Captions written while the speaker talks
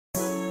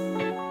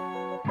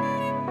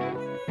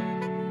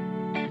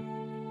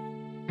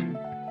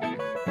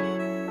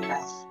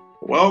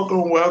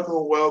Welcome.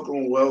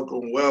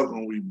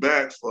 We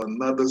back for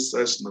another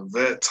session of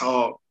Vet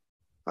Talk.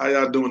 How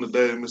y'all doing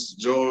today, Mr.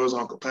 George,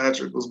 Uncle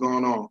Patrick? What's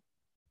going on?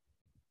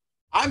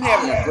 I'm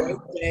having a great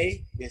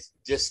day. It's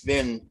just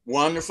been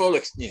wonderful.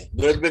 It's a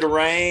little bit of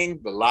rain,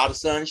 but a lot of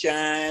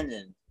sunshine,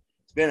 and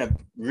it's been a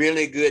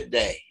really good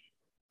day.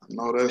 I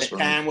know that's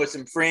Spent right. time with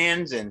some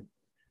friends, and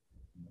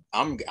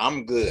I'm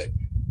good.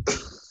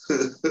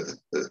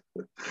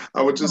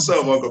 How about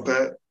yourself, Uncle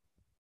Pat?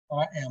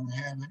 I am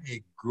having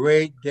a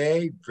great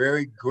day.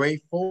 Very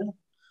grateful.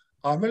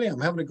 I'm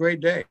having a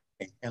great day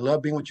and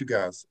love being with you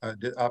guys. I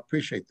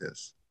appreciate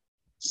this.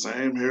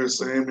 Same here.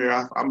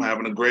 I'm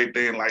having a great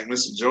day. And like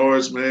Mr.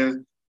 George,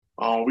 man,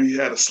 we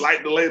had a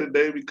slight delay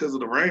today because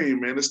of the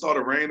rain, man. It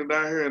started raining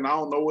down here, and I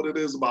don't know what it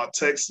is about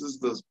Texas,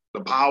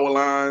 the power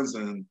lines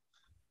and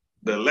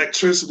the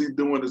electricity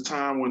during the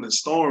time when it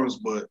storms.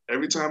 But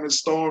every time it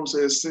storms,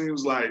 it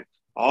seems like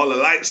all the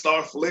lights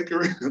start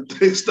flickering and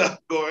things start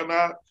going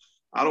out.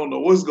 I don't know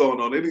what's going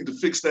on. They need to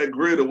fix that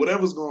grid or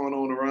whatever's going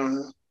on around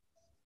here.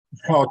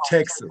 It's called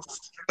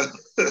Texas.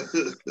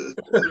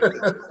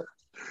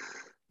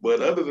 But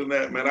other than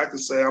that, man, I can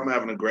say I'm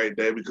having a great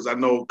day because I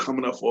know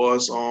coming up for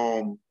us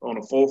on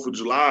the 4th of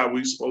July,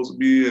 we're supposed to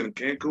be in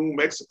Cancun,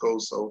 Mexico.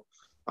 So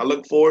I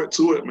look forward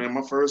to it, man.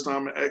 My first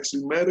time in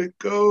actually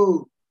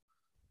Mexico.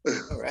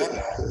 All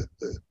right.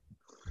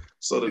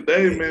 So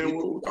today, man,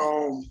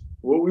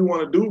 what we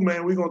want to do,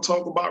 man, we're going to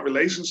talk about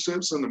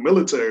relationships in the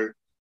military.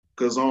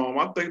 Because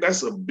I think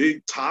that's a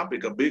big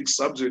topic, a big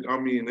subject. I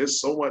mean,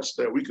 there's so much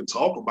that we could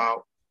talk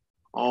about.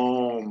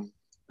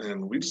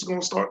 And we just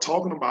gonna start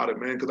talking about it,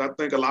 man, because I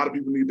think a lot of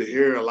people need to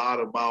hear a lot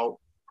about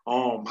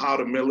how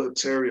the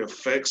military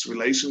affects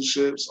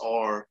relationships,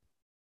 or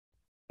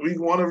we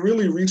want to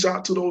really reach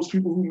out to those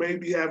people who may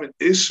be having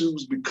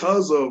issues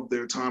because of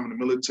their time in the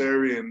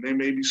military, and they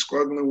may be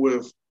struggling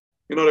with,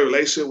 their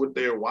relationship with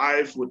their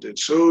wife, with their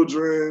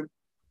children,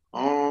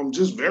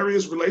 just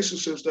various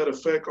relationships that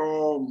affect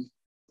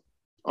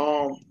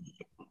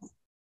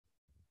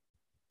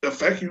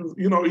you,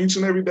 each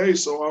and every day.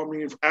 So, I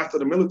mean, after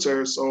the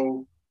military.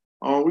 So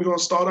we're going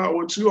to start out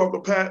with you,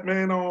 Uncle Pat,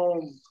 man.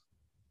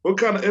 What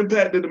kind of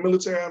impact did the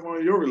military have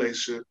on your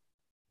relationship?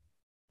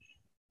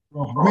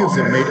 Well, for me, it was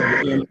a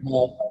major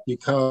impact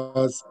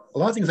because a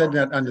lot of things I did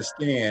not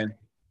understand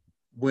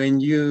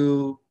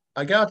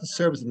I got out of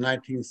service in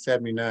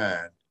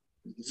 1979.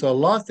 So a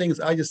lot of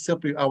things I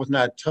was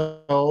not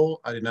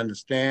told, I didn't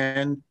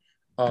understand.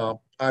 I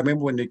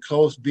remember when they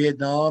closed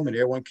Vietnam and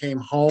everyone came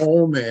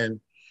home, and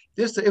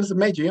it was a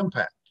major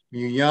impact.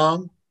 When you're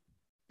young,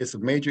 it's a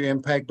major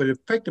impact, but it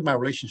affected my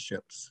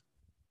relationships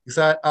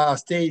because I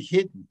stayed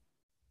hidden.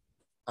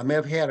 I may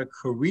have had a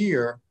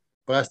career,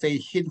 but I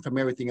stayed hidden from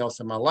everything else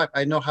in my life.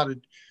 In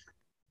the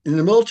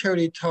military,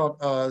 they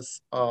taught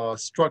us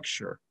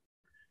structure.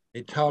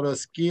 They taught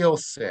us skill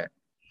set.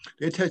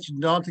 They taught you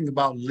nothing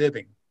about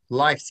living,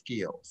 life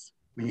skills.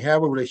 When you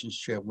have a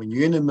relationship, when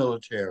you're in the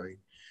military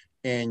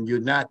and you're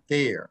not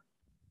there,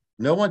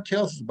 no one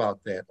tells us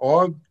about that,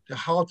 or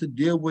how to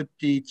deal with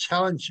the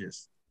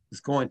challenges it's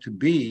going to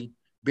be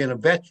being a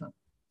veteran.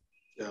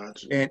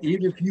 Gotcha. And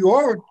even if you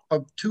are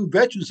two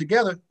veterans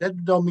together,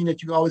 that don't mean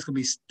that you're always going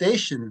to be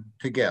stationed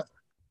together.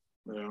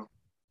 Yeah.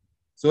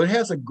 So it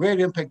has a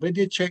great impact, but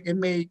it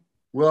made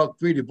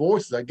 3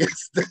 divorces, I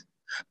guess,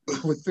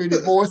 with 3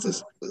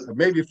 divorces, or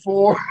maybe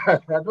 4. I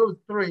know it's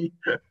 3.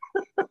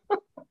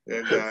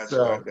 Yeah,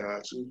 I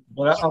got you.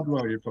 But I'm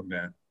learning from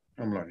that.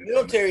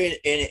 Military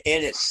in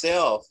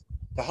itself,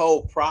 the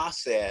whole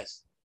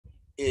process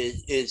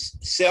is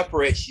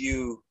separates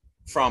you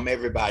from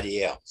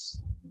everybody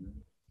else.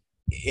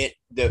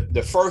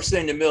 The first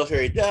thing the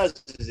military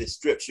does is it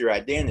strips your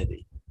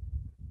identity.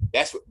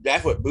 That's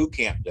what boot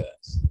camp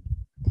does.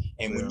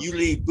 And when you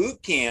leave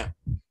boot camp,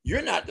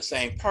 you're not the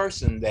same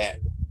person that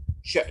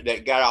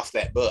got off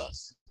that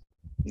bus.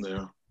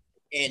 Yeah.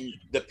 And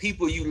the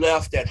people you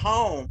left at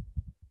home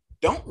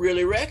don't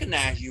really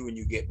recognize you when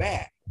you get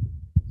back.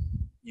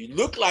 You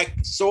look like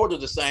sort of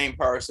the same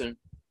person,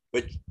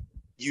 but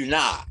you're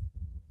not.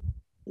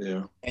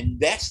 Yeah. And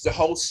that's the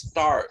whole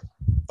start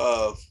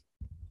of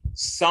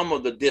some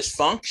of the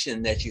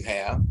dysfunction that you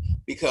have,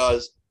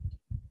 because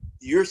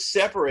you're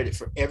separated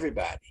from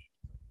everybody.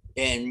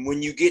 And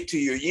when you get to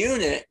your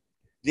unit,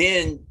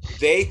 then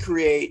they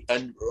create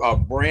a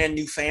brand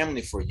new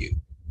family for you,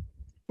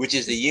 which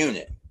is the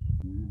unit.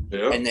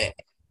 Yeah.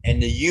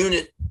 And the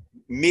unit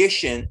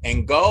mission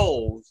and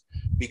goals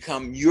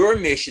become your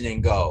mission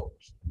and goals.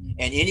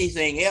 And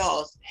anything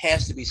else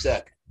has to be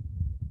second.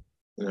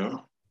 Yeah.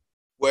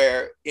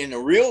 Where in the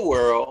real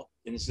world,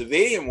 in the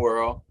civilian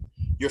world,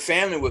 your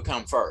family would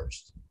come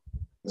first.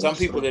 Some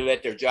people, they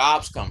let their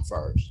jobs come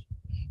first.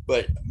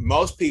 But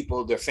most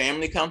people, their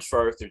family comes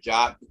first, their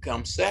job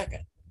becomes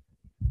second.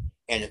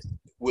 And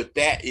with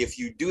that, if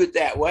you do it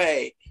that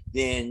way,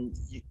 then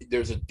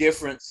there's a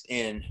difference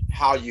in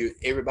how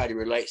everybody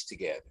relates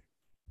together.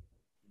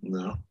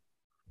 No,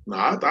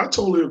 I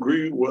totally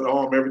agree with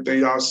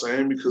everything y'all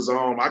saying, because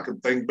I can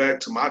think back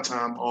to my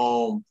time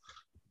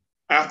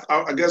after,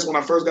 I guess when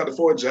I first got to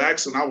Fort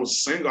Jackson, I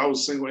was single. I was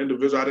a single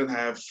individual. I didn't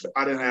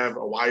have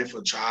a wife,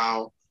 a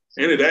child,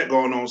 any of that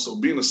going on. So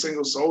being a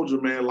single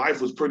soldier, man,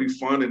 life was pretty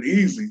fun and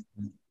easy.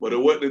 But it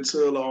wasn't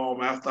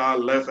until after I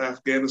left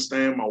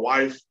Afghanistan, my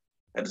wife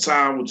at the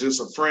time was just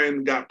a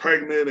friend, got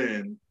pregnant,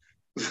 and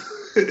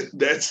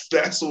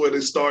that's where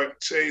they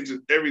start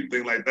changing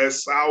everything. Like that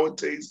sour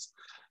taste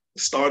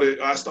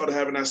I started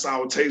having that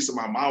sour taste in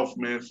my mouth,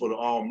 man, for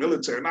the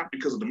military, not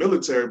because of the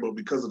military, but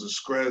because of the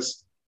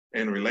stress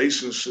and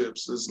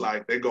relationships. It's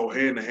like they go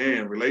hand in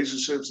hand.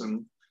 Relationships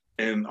and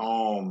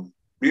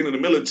being in the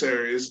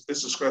military is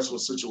it's a stressful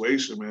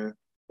situation, man.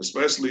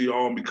 Especially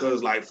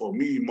because like for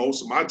me,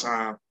 most of my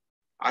time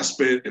I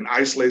spent in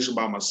isolation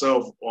by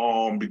myself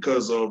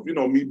because of,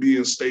 me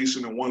being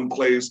stationed in one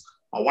place.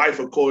 My wife,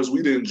 of course,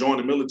 we didn't join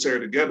the military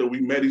together. We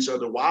met each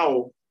other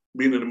while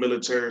being in the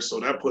military. So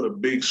that put a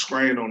big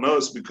strain on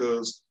us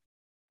because,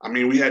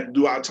 we had to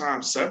do our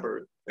time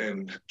separate,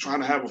 and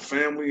trying to have a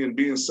family and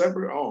being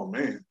separate. Oh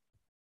man,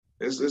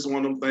 it's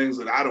one of them things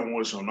that I don't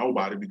wish on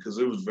nobody because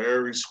it was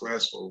very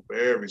stressful,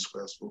 very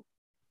stressful.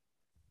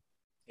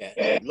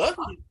 Yeah,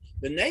 luckily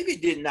the Navy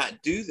did not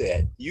do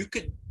that. You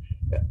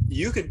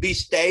could be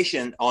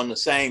stationed in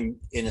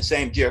the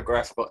same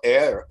geographical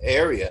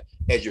area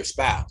as your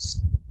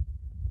spouse.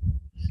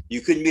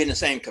 You couldn't be in the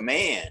same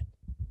command,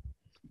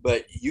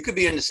 but you could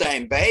be in the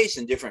same base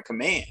in different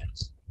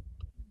commands.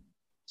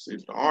 See,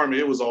 the Army,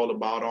 it was all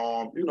about,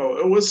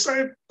 it was the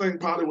same thing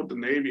probably with the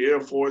Navy, Air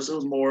Force. It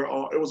was more,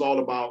 it was all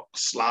about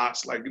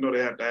slots. Like, they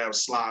have to have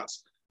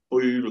slots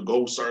for you to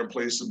go certain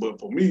places. But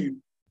for me,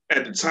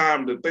 at the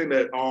time, the thing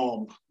that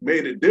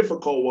made it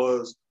difficult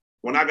was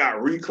when I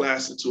got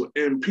reclassed to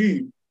an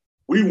MP,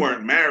 we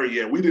weren't married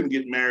yet. We didn't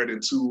get married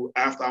until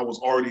after I was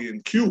already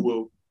in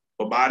Cuba.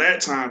 But by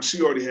that time,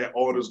 she already had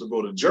orders to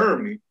go to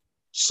Germany.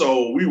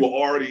 So we were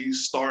already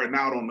starting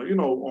out on,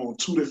 on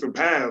two different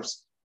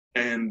paths.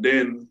 And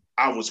then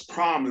I was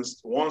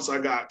promised once I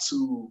got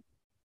to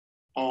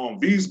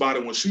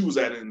Wiesbaden, when she was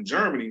at in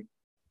Germany,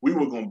 we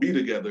were going to be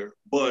together.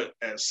 But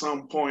at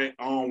some point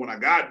when I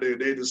got there,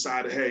 they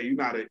decided, hey, you're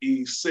not an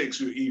E6,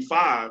 you're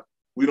E5.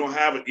 We don't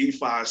have an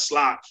E5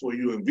 slot for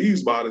you in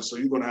Wiesbaden, so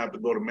you're going to have to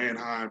go to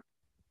Mannheim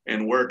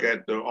and work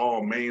at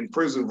the main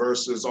prison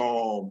versus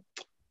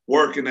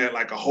working at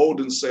like a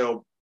holding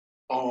cell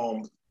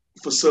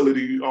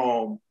facility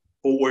for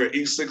where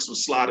E6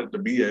 was slotted to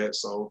be at.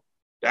 So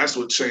that's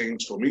what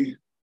changed for me.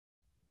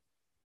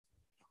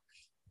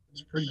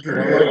 It's pretty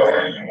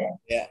good.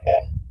 Yeah.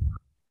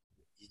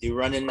 You do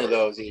run into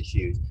those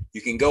issues.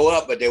 You can go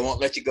up, but they won't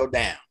let you go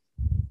down.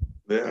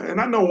 Yeah, and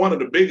I know one of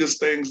the biggest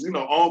things,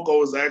 Uncle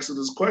was asking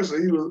this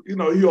question. He was,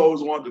 he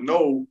always wanted to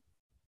know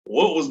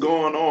what was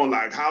going on,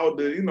 like how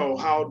did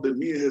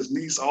me and his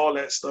niece, all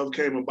that stuff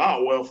came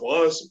about. Well,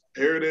 for us,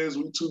 here it is,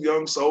 we two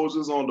young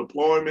soldiers on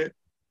deployment,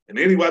 and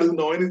anybody who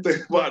know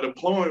anything about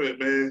deployment,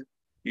 man,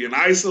 you're in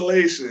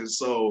isolation.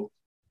 So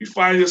you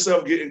find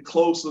yourself getting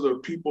closer to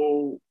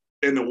people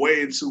in a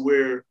way to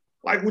where,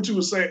 like what you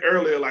were saying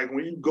earlier, like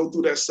when you go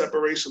through that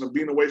separation of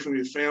being away from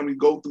your family,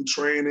 go through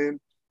training,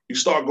 you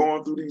start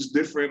going through these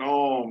different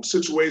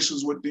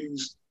situations with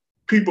these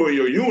people in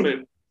your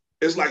unit,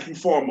 it's like you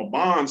form a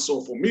bond.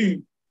 So for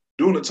me,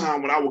 during the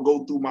time when I would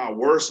go through my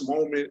worst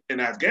moment in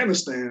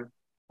Afghanistan,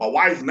 my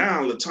wife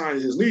now,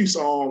 Latanya, his niece,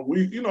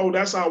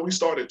 that's how we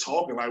started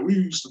talking. Like we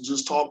used to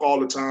just talk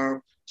all the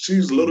time.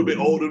 She's a little bit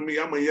older than me.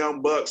 I'm a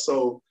young buck.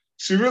 So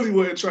she really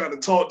wasn't trying to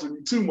talk to me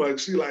too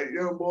much. She like,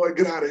 young boy,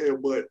 get out of here.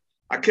 But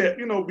I kept,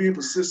 being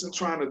persistent,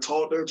 trying to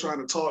talk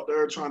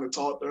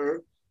to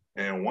her.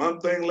 And one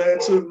thing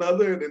led to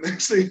another. And the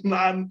next thing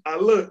I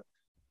look,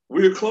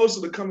 we were closer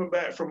to coming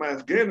back from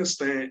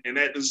Afghanistan. And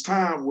at this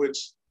time,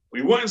 which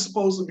we weren't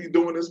supposed to be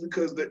doing this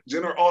because the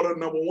general order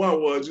number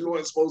one was you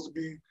weren't supposed to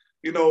be,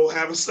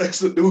 having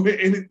sex or doing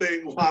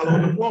anything while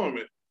on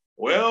deployment.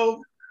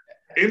 Well,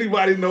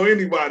 anybody know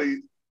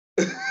anybody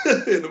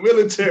in the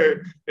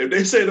military, if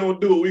they say don't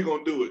do it, we're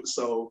going to do it.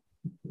 So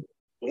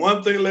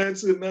one thing led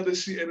to another.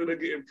 She ended up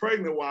getting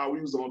pregnant while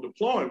we was on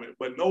deployment,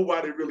 but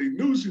nobody really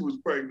knew she was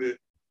pregnant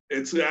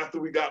until after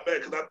we got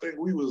back. Because I think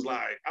we was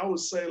like, I would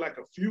say like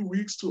a few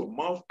weeks to a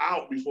month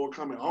out before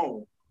coming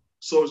home.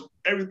 So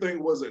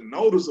everything wasn't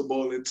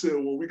noticeable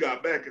until when we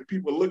got back and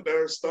people looked at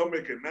her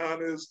stomach and now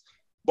there's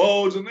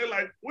bulge and they're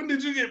like, when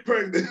did you get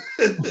pregnant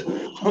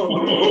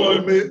on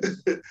deployment?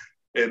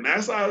 And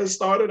that's how it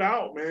started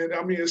out, man.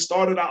 I mean, it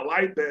started out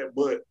like that,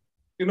 but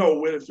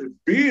with it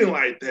being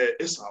like that,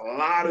 it's a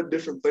lot of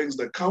different things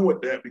that come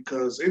with that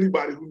because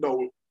anybody who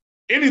knows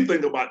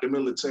anything about the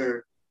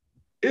military,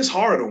 it's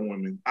hard on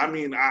women. I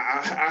mean,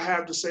 I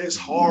have to say it's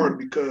hard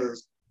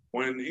because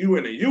when you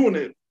in a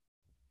unit,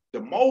 the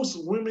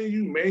most women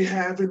you may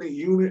have in a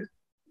unit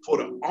for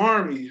the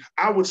Army,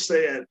 I would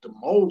say at the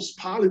most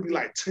probably be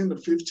like 10 to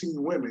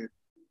 15 women.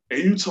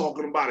 And you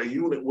talking about a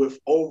unit with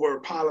over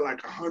probably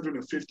like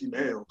 150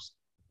 males.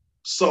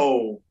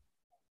 So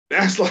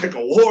that's like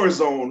a war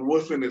zone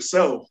within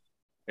itself.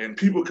 And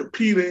people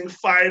competing,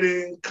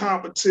 fighting,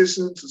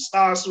 competition,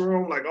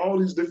 testosterone, like all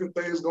these different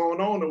things going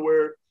on, and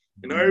where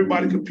You know,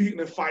 everybody competing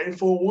and fighting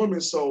for a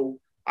woman. So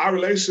our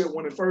relationship,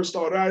 when it first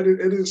started out, it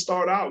didn't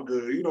start out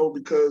good, you know,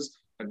 because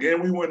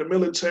again, we were in the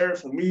military.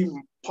 For me,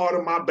 part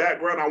of my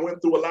background, I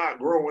went through a lot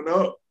growing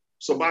up.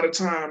 So by the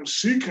time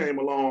she came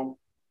along,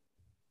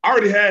 I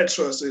already had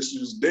trust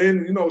issues.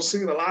 Then, you know,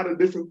 seeing a lot of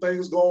different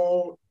things go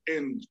on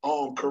in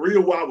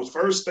Korea where I was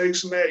first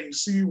stationed at, you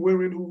see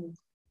women who,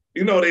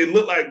 you know, they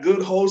look like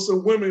good,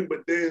 wholesome women,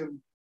 but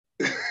then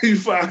you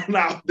find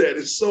out that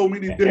there's so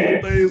many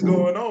different things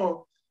going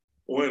on.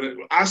 When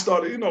I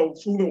started, you know,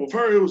 fooling with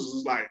her, it was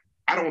just like,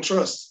 I don't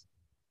trust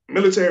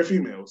military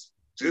females.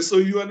 Just so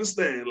you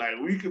understand, like,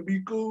 we could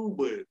be cool,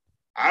 but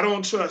I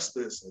don't trust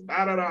this and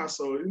da da da.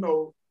 So, you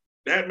know,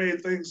 that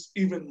made things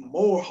even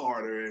more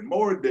harder and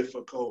more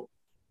difficult.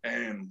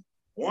 And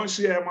once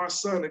she had my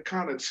son, it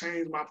kind of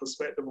changed my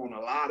perspective on a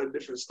lot of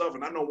different stuff.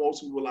 And I know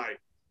most people like,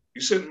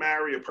 you shouldn't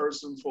marry a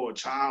person for a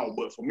child.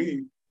 But for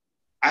me,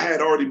 I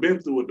had already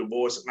been through a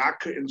divorce and I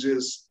couldn't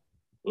just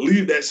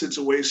leave that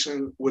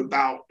situation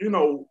without, you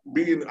know,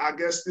 being, I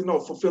guess, you know,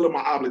 fulfilling my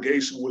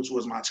obligation, which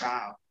was my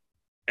child.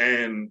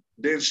 And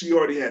then she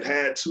already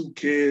had 2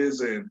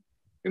 kids. And,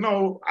 you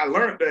know, I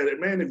learned that,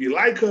 man, if you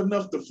like her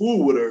enough to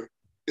fool with her,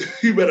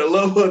 you better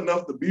love her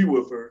enough to be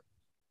with her.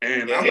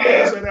 And I'm not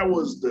gonna say that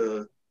was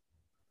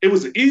it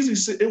was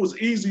an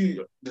easy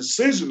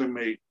decision to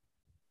make,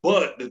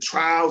 but the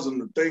trials and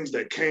the things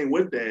that came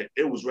with that,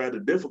 it was rather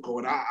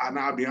difficult. And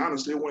I'll be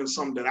honest, it wasn't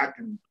something that I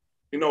can,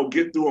 you know,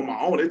 get through on my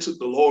own. It took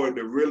the Lord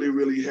to really,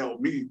 really help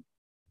me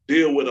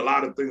deal with a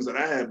lot of things that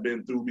I had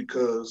been through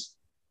because,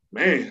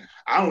 man,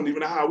 I don't even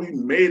know how we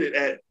made it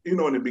at, you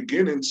know, in the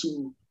beginning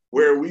to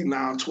where we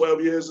now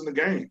 12 years in the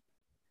game.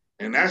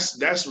 And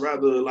that's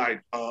rather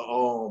like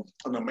an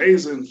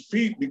amazing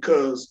feat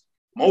because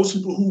most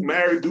people who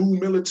marry, do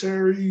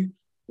military,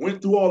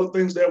 went through all the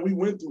things that we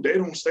went through, they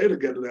don't stay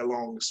together that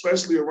long,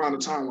 especially around the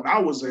time when I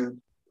was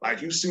in.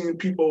 Like you seeing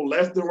people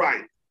left and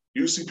right.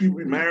 You see people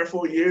be married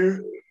for a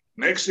year,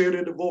 next year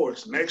they're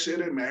divorced, next year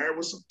they're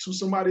married to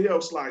somebody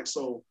else. Like,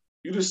 so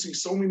you just see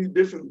so many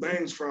different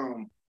things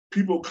from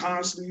people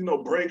constantly, you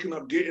know, breaking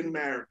up, getting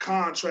married,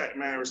 contract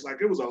marriage. Like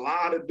it was a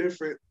lot of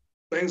different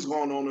things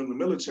going on in the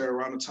military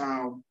around the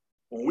time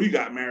when we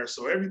got married.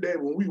 So every day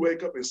when we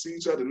wake up and see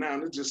each other now,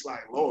 it's just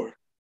like, Lord,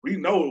 we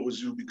know it was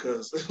you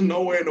because there's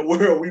nowhere in the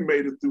world we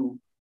made it through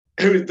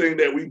everything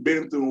that we've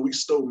been through and we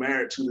still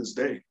married to this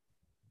day.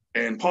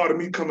 And part of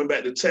me coming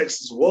back to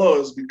Texas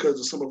was because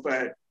of some of the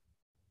fact,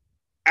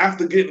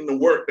 after getting the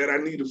work that I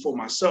needed for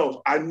myself,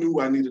 I knew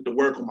I needed to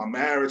work on my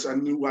marriage. I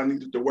knew I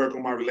needed to work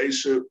on my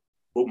relationship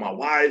with my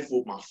wife,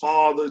 with my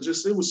father.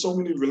 Just, it was so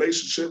many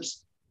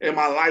relationships in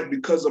my life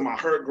because of my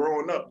hurt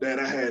growing up that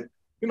I had,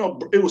 you know,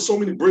 it was so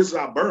many bridges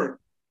I burned.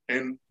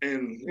 And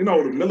you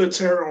know, the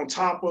military on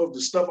top of the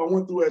stuff I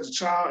went through as a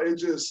child, it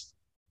just,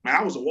 man,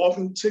 I was a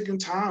walking, ticking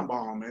time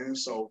bomb, man.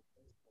 So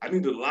I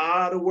needed a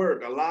lot of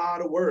work.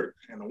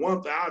 And the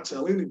one thing I'll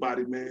tell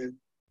anybody, man,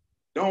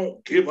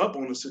 don't give up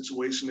on the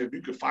situation if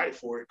you can fight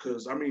for it.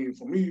 Because, I mean,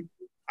 for me,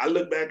 I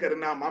look back at it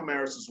now, my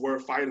marriage is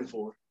worth fighting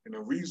for. And the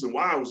reason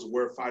why it was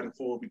worth fighting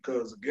for,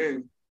 because,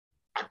 again,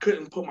 I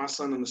couldn't put my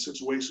son in a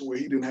situation where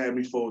he didn't have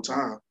me full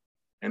time.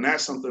 And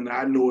that's something that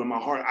I knew in my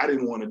heart I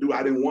didn't want to do.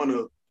 I didn't want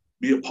to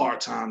be a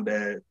part-time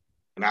dad.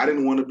 And I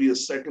didn't want to be a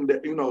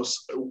secondary, you know,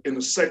 in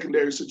a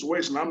secondary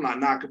situation. I'm not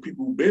knocking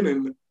people who've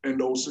been in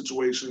those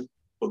situations,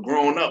 but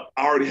growing up,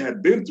 I already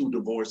had been through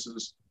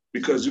divorces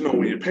because, you know,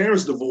 when your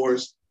parents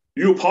divorce,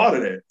 you're a part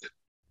of that.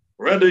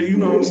 Whether, you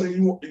know what I'm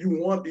saying,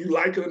 you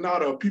like it or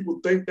not, or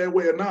people think that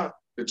way or not,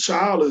 the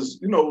child is,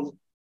 you know,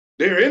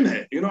 they're in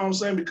that, you know what I'm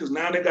saying? Because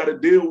now they got to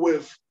deal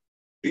with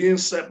being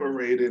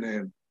separated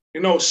and,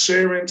 you know,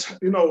 sharing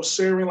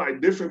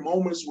like different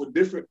moments with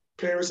different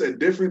parents at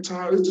different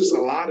times. It's just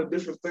a lot of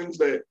different things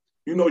that,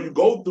 you know, you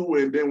go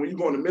through. And then when you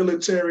go in the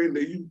military and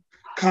then you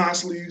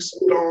constantly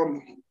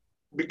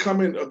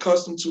becoming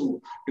accustomed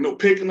to, you know,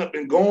 picking up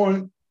and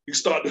going, you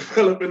start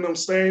developing them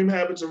same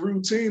habits and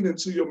routine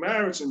into your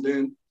marriage. And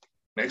then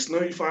next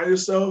thing you find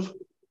yourself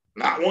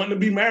not wanting to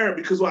be married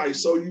because why? You're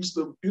so used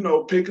to, you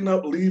know, picking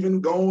up,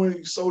 leaving, going.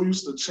 You're so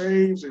used to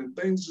change and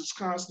things just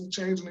constantly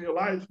changing in your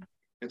life.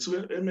 And so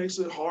it makes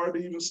it hard to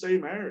even stay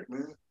married,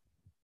 man.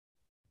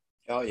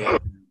 Oh, yeah.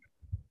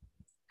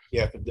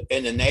 Yeah,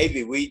 in the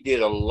Navy, we did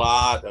a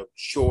lot of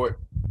short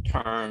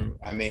term.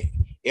 I mean,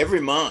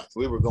 every month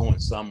we were going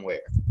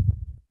somewhere.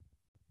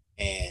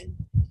 And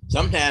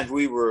sometimes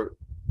we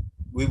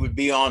would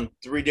be on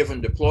 3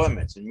 different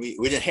deployments and we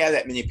didn't have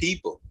that many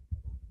people.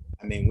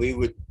 I mean, we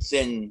would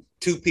send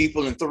 2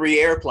 people in 3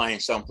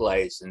 airplanes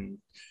someplace and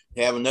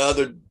have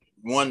another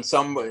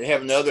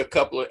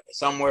couple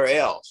somewhere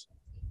else,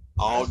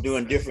 all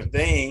doing different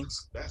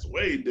things. That's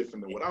way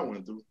different than what I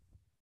went through.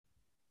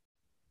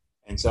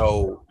 And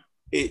so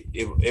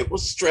it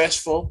was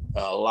stressful.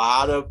 A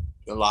lot of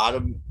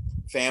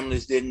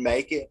families didn't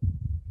make it.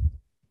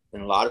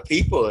 And a lot of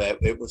people,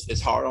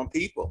 it's hard on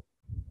people.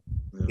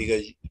 Yeah.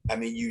 Because, I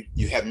mean,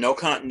 you have no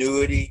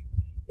continuity.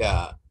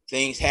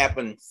 Things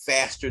happen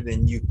faster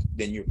than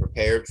you're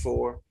prepared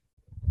for.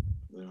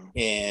 Yeah.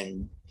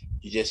 And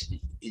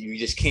you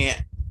just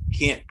can't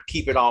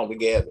keep it all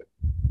together.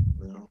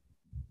 Yeah.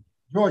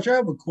 George, I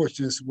have a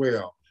question as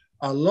well.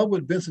 I love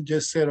what Vincent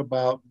just said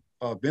about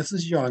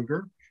Vincent's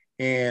younger,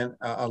 and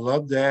I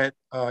love that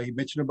he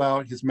mentioned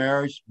about his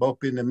marriage, both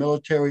in the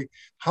military.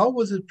 How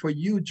was it for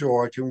you,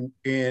 George?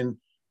 And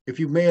if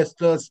you may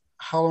ask us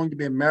how long you've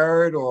been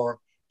married, or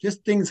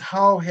just things,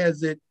 how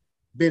has it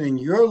been in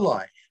your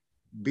life,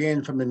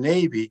 being from the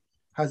Navy?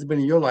 How's it been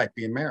in your life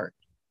being married?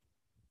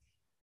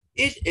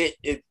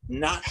 It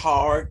not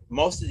hard.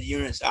 Most of the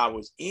units I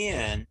was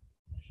in,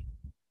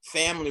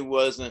 family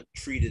wasn't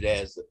treated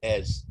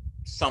as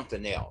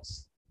something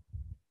else.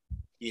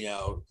 You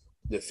know,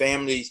 the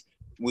families,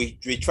 we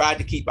tried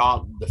to keep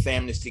all the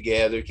families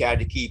together, tried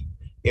to keep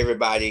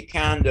everybody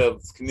kind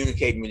of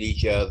communicating with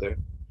each other,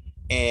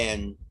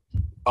 and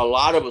a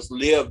lot of us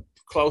lived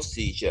close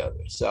to each other.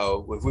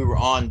 So if we were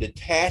on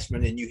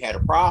detachment and you had a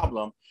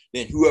problem,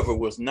 then whoever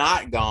was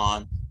not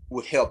gone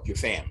would help your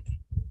family.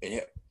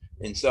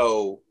 And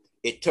so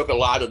it took a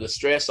lot of the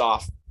stress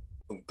off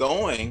of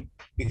going,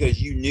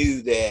 because you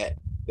knew that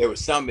there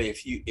was somebody,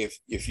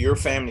 if your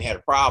family had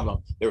a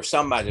problem, there was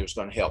somebody that was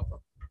going to help them.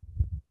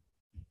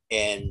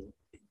 And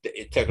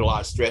it took a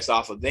lot of stress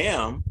off of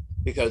them,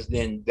 because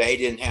then they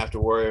didn't have to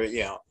worry,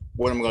 you know,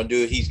 what am I going to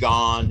do if he's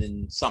gone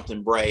and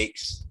something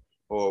breaks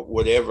or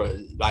whatever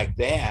like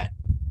that.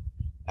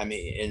 I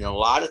mean, and a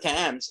lot of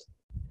times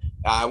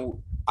I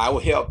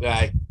would help.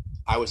 I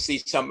would see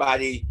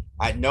somebody,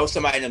 I know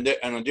somebody in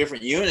a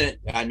different unit.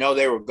 I know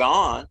they were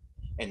gone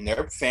and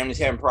their family's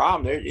having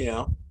problems. They're, you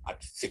know, I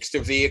fixed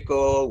their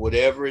vehicle,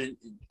 whatever I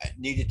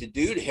needed to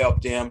do to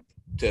help them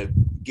to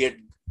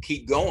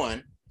keep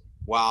going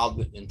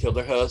until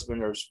their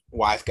husband or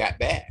wife got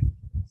back.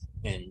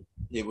 And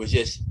it was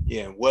just,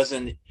 you know,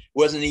 wasn't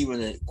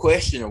even a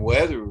question of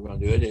whether we were going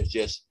to do it. It's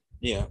just,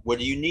 you know, what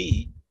do you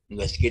need? And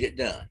let's get it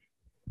done.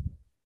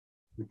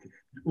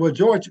 Well,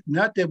 George,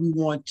 not that we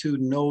want to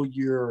know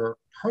your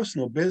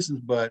personal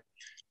business, but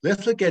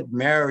let's look at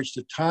marriage,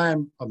 the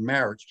time of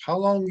marriage. How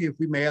long, if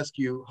we may ask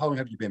you, how long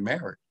have you been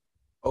married?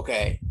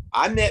 Okay.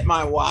 I met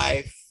my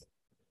wife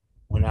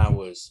when I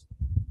was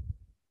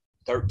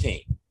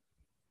 13.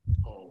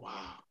 Oh,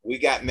 wow. We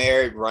got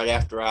married right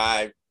after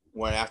I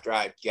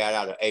got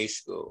out of A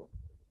school.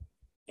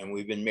 And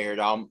we've been married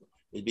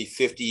it'd be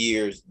 50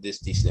 years this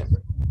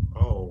December.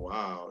 Oh,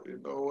 wow.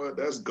 You know what?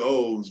 That's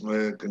goals,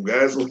 man.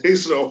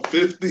 Congratulations on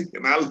 50.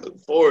 And I look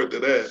forward to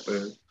that,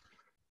 man.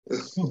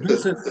 Well,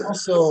 Vincent,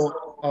 also,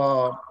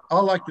 I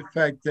like the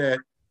fact that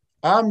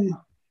I'm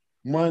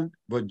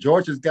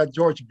George has got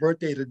George's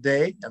birthday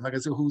today. I'm not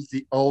gonna say who's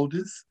the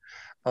oldest.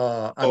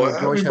 I know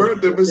George happy has a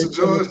birthday, birthday Mr.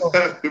 coming George. up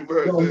Happy on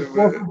birthday, the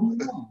 4th of man.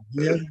 July.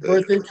 He has a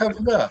birthday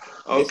coming up.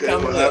 Okay,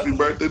 well, happy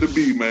birthday to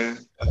B, man.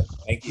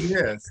 Thank you.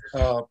 Yes.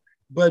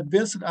 But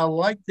Vincent, I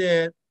like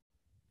that,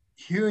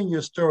 hearing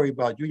your story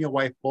about you and your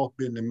wife both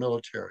being in the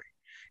military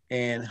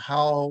and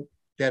how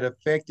that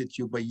affected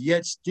you, but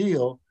yet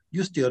still,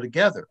 you're still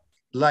together.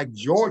 Like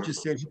George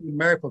has said, he's been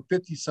married for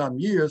 50 some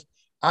years.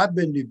 I've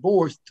been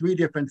divorced 3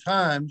 different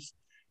times.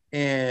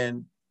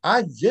 And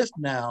I just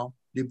now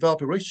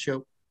developed a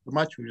relationship with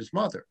my children's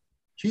mother.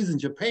 She's in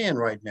Japan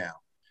right now.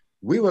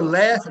 We were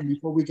laughing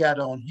before we got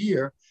on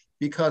here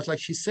because, like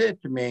she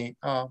said to me,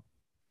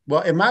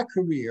 well, in my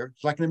career,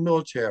 it's like in the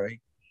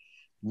military,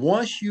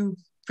 once you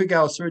figure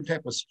out a certain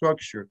type of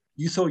structure,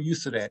 you're so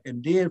used to that.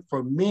 And then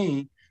for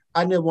me,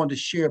 I never wanted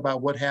to share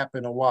about what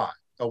happened or why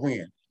or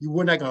when. You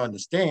were not going to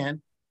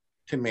understand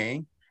to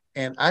me.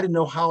 And I didn't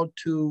know how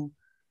to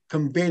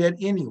convey that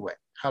anyway,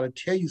 how to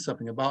tell you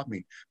something about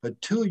me. But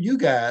to you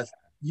guys,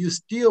 you're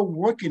still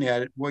working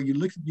at it where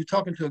you're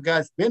talking to a guy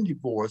that's been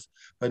divorced,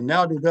 but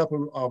now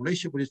developing a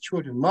relationship with his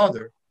children's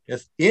mother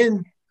that's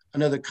in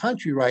another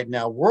country right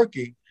now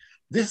working.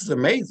 This is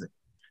amazing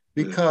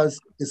because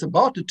it's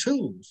about the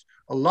tools.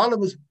 A lot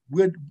of us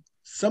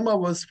some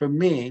of us, for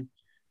me,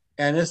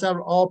 and it's not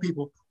all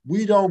people,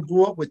 we don't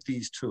grow up with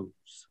these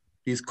tools,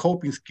 these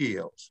coping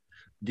skills,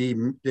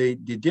 the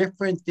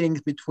different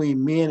things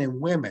between men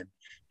and women.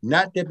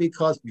 Not that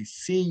because we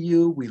see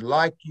you, we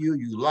like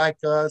you like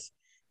us.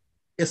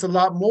 It's a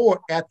lot more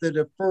after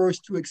the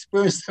first 2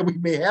 experiences that we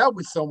may have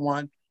with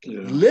someone.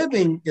 Yeah.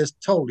 Living is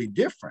totally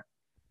different.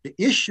 The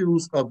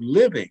issues of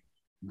living,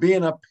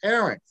 being a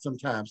parent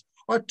sometimes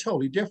are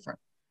totally different.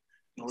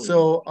 Oh,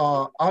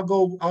 so I'll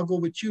go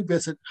with you,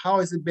 Vincent. How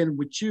has it been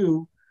with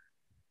you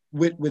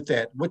with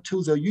that? What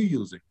tools are you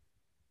using?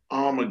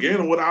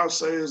 Again, what I would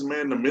say is,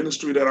 man, the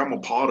ministry that I'm a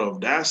part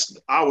of,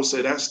 I would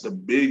say that's the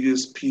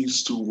biggest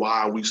piece to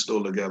why we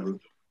still together.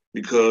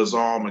 Because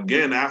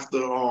again, after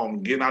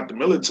getting out the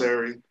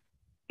military,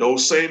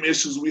 those same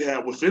issues we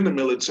had within the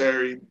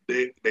military,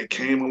 they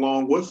came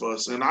along with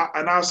us. And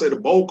I say the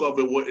bulk of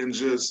it wasn't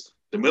just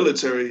the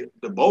military.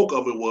 The bulk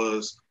of it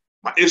was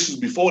my issues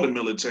before the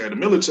military. The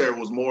military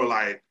was more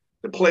like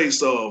the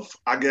place of,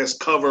 I guess,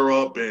 cover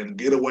up and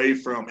get away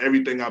from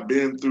everything I've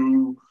been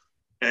through.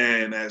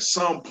 And at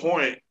some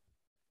point,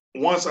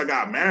 once I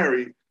got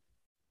married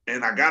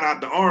and I got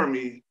out the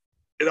Army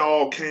it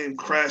all came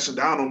crashing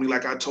down on me,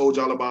 like I told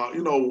y'all about,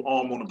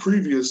 on the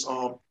previous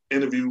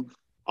interview,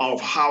 of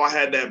how I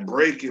had that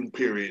breaking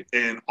period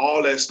and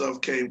all that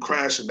stuff came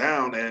crashing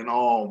down. And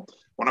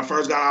when I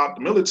first got out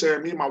the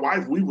military, me and my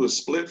wife, we were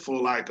split for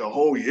like a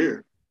whole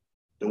year,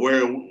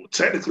 where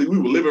technically we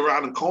were living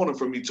around the corner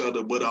from each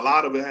other, but a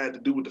lot of it had to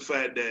do with the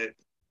fact that,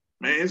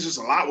 man, it's just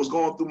a lot was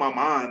going through my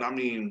mind. I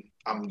mean,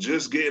 I'm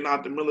just getting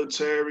out the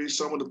military.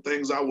 Some of the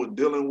things I was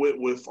dealing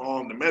with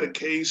the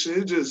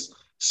medication, it just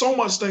so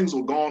much things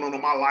were going on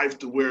in my life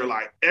to where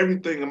like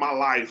everything in my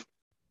life,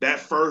 that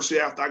first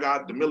year after I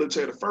got out the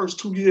military, the first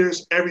 2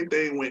 years,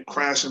 everything went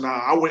crashing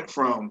down. I went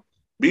from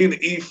being an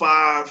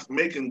E5,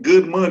 making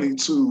good money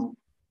to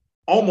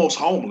almost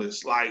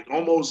homeless, like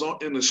almost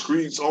in the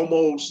streets,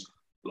 almost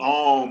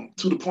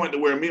to the point to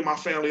where me and my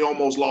family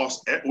almost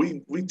lost.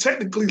 We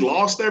technically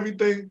lost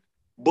everything,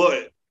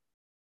 but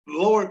the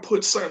Lord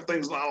put certain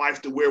things in our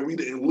life to where we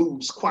didn't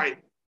lose quite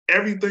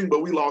everything,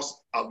 but we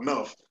lost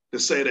enough to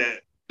say that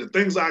the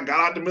things I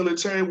got out the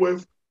military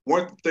with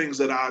weren't the things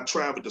that I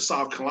traveled to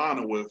South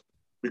Carolina with.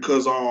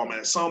 Because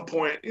at some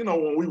point,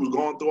 when we was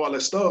going through all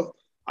that stuff,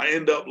 I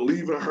ended up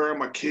leaving her and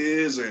my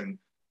kids and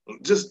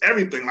just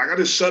everything. Like I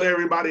just shut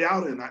everybody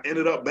out and I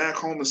ended up back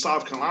home in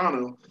South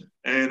Carolina.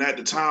 And at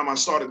the time I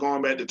started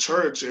going back to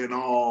church and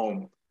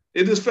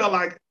it just felt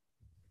like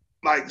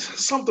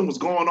something was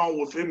going on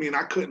within me and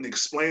I couldn't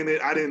explain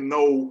it. I didn't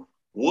know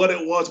what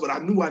it was, but I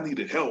knew I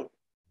needed help.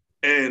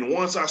 And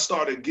once I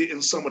started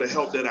getting some of the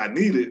help that I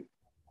needed,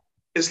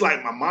 it's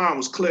like my mind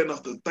was clear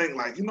enough to think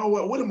like, you know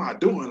what am I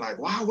doing? Like,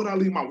 why would I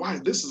leave my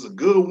wife? This is a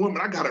good woman.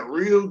 I got a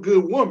real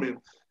good woman.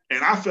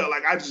 And I felt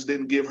like I just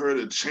didn't give her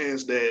the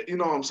chance that, you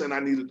know what I'm saying,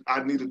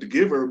 I needed to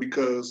give her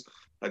because,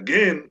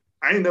 again,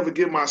 I ain't never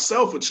give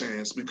myself a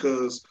chance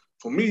because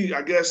for me,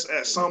 I guess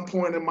at some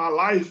point in my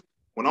life,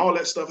 when all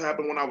that stuff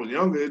happened when I was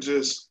younger, it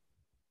just,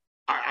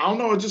 I don't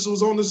know, it just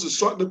was on this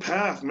destructive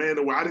path,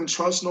 man, where I didn't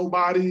trust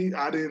nobody.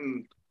 I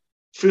didn't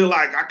feel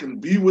like I can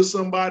be with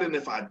somebody. And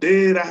if I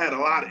did, I had a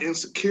lot of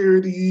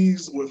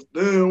insecurities with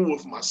them,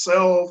 with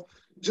myself,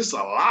 just a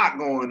lot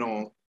going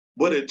on.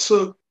 But it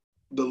took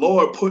the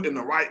Lord putting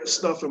the right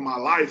stuff in my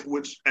life,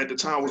 which at the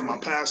time was my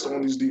pastor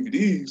on these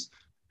DVDs.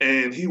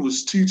 And he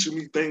was teaching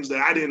me things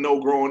that I didn't know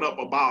growing up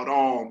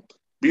about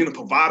being a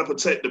provider,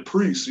 protector,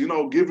 priest,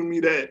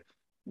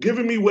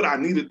 giving me what I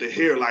needed to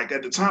hear. Like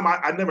at the time,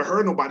 I never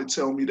heard nobody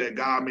tell me that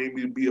God made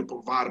me to be a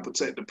provider,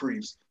 protector,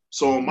 priest.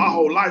 So my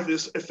whole life,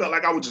 it felt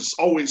like I was just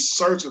always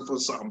searching for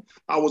something.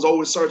 I was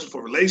always searching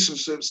for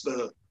relationships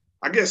to,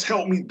 I guess,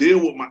 help me deal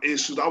with my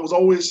issues. I was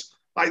always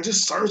like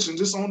just searching,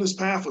 just on this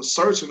path of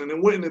searching. And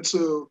it wasn't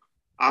until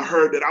I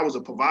heard that I was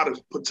a provider,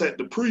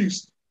 protector,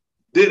 priest,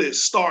 did it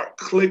start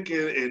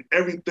clicking and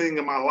everything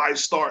in my life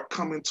start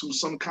coming to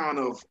some kind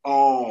of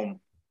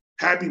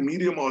happy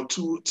medium or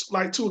to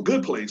a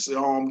good place.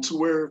 To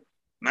where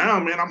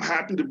now, man, I'm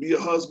happy to be a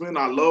husband.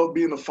 I love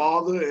being a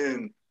father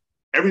and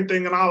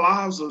everything in our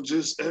lives are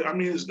just, I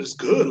mean, it's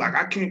good. Like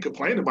I can't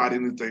complain about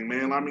anything,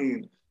 man. I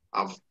mean,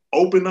 I've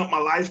opened up my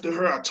life to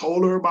her. I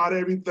told her about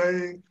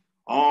everything.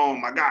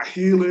 I got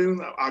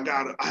healing.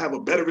 I have a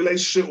better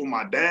relationship with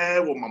my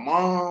dad, with my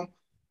mom.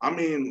 I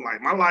mean,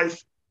 like my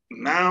life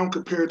now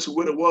compared to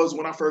what it was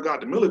when I first got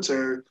the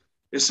military,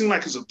 it seemed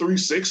like it's a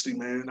 360,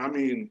 man. I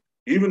mean,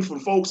 even from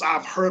folks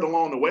I've heard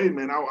along the way,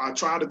 man, I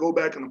tried to go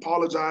back and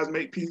apologize,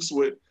 make peace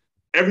with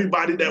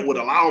everybody that would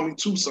allow me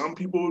to. Some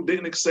people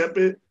didn't accept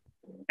it.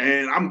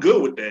 And I'm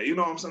good with that. You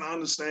know what I'm saying? I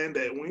understand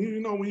that when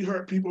you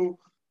hurt people,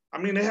 I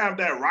mean, they have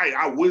that right.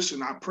 I wish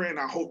and I pray and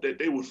I hope that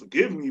they would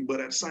forgive me. But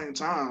at the same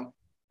time,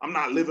 I'm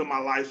not living my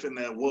life in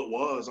that what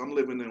was. I'm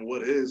living in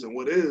what is. And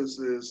what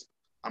is,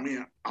 I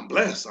mean, I'm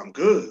blessed. I'm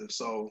good.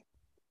 So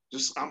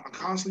just, I'm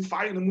constantly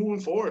fighting and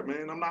moving forward,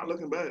 man. I'm not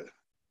looking back.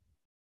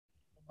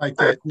 Like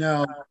that.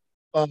 Now,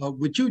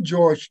 with you,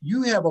 George,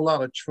 you have a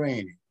lot of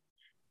training.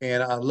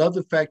 And I love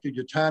the fact that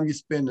your time you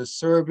spend in the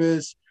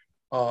service,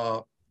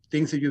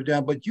 things that you've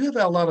done, but you have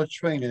a lot of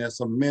training as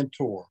a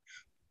mentor.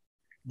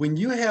 When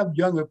you have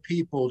younger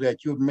people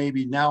that you're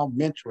maybe now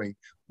mentoring,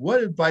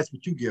 what advice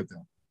would you give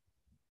them?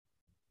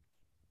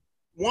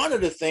 One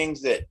of the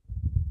things that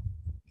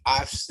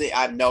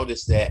I've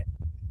noticed that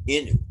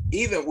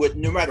even with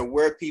no matter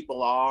where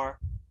people are,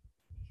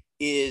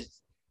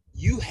 is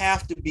you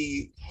have to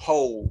be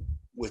whole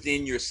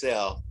within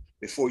yourself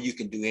before you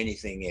can do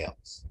anything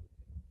else.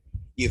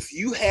 If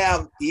you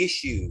have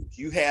issues,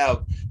 you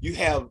have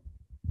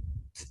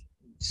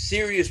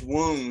serious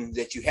wounds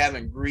that you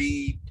haven't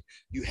grieved,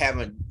 you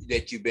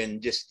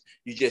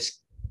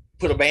just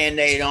put a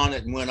Band-Aid on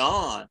it and went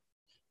on.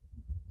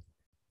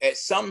 At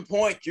some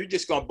point, you're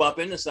just going to bump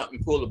into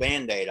something, pull the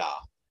Band-Aid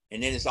off,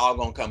 and then it's all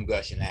going to come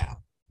gushing out.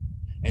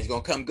 And it's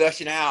going to come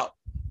gushing out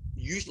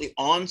usually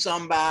on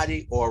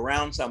somebody or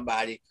around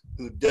somebody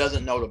who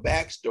doesn't know the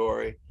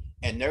backstory,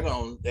 and they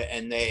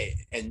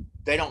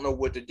don't know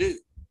what to do,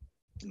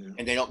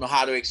 and they don't know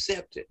how to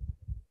accept it.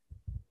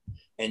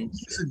 And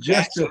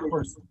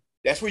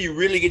that's where you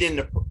really get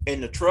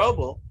into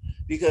trouble,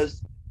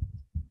 because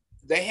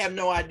they have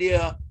no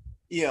idea,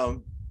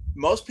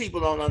 most people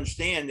don't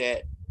understand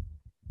that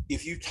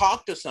if you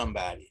talk to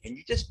somebody and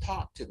you just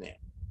talk to them,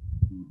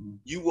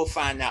 you will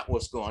find out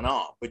what's going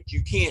on. But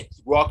you can't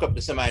walk up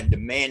to somebody and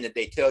demand that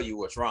they tell you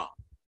what's wrong.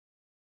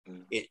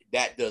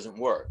 That doesn't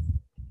work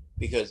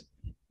because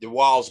the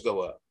walls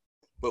go up.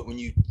 But when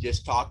you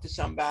just talk to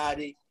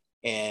somebody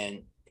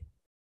and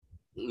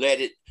let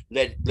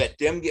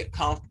them get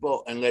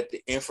comfortable and let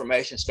the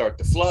information start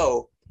to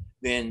flow,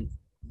 then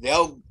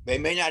they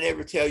may not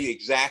ever tell you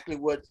exactly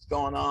what's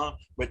going on,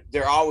 but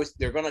they're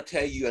going to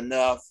tell you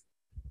enough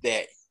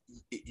that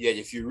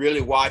if you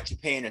really watch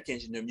and paying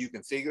attention to them, you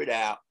can figure it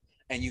out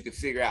and you can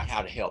figure out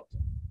how to help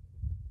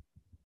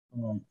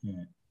them.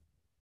 Okay.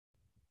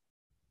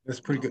 That's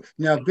pretty good.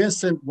 Now,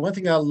 Vincent, one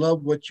thing I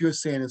love what you're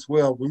saying as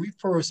well. When we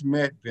first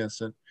met,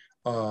 Vincent,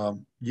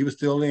 you were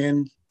still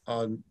in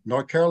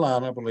North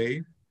Carolina, I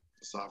believe.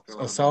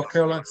 South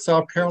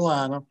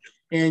Carolina.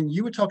 And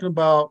you were talking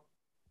about,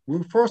 when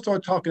we first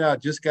started talking, I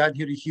just got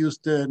here to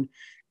Houston,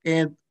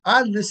 and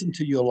I listened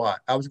to you a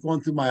lot. I was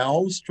going through my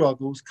own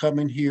struggles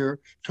coming here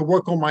to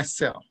work on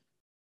myself.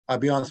 I'll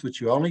be honest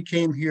with you. I only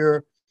came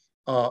here,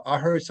 I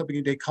heard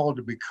something they called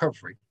the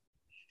recovery.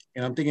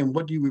 And I'm thinking,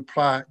 how do you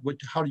apply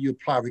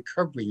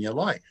recovery in your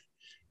life?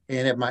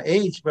 And at my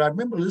age, but I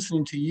remember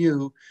listening to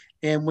you,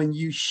 and when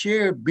you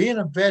shared being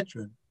a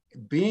veteran,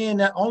 being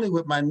not only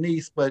with my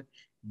niece, but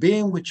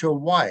being with your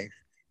wife,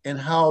 and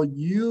how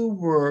you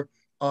were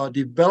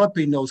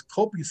developing those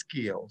coping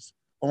skills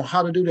on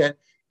how to do that,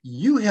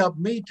 you helped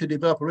me to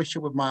develop a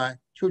relationship with my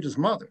children's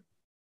mother.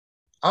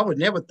 I would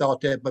never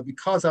thought that, but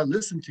because I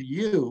listened to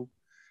you,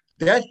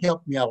 that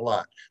helped me out a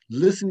lot.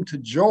 Listening to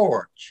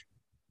George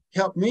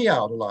helped me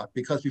out a lot,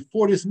 because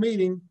before this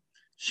meeting,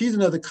 she's in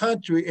another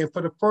country, and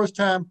for the first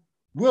time,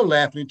 we're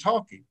laughing and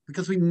talking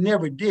because we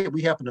never did.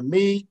 We happened to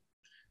meet.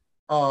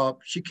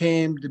 She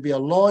came to be a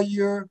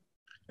lawyer.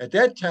 At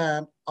that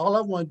time, all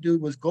I wanted to do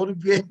was go to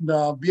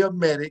Vietnam, be a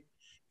medic.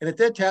 And at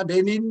that time,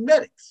 they needed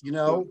medics.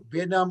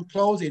 Vietnam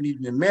closed, they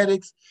needed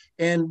medics.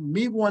 And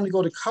me wanting to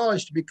go to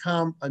college to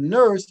become a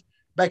nurse,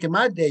 back in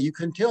my day, you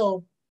couldn't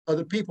tell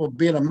other people,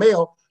 being a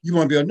male, you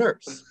want to be a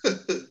nurse.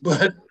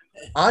 But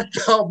I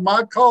thought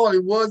my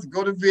calling was to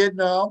go to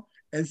Vietnam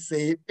and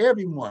save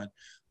everyone.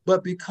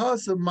 But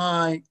because of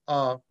my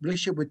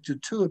relationship with the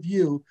two of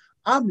you,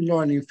 I'm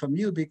learning from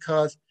you,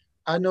 because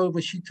I know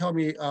when she told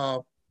me,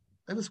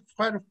 it was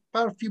about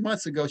a few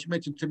months ago, she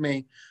mentioned to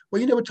me, well,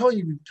 you never told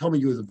me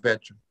you was a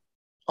veteran.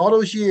 All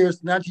those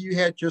years, not till you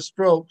had your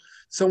stroke,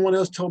 someone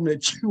else told me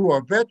that you were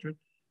a veteran.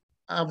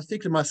 I was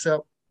thinking to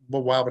myself,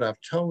 well, why would I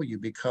have told you?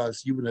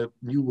 Because you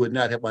would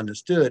not have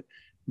understood,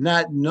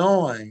 not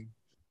knowing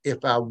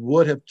if I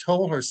would have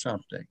told her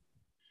something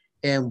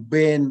and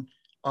been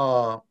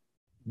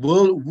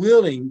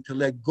willing to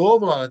let go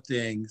of a lot of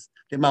things,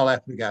 then my life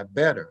would have got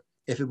better.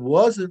 If it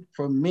wasn't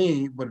for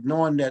me, but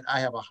knowing that I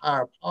have a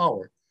higher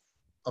power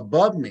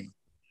above me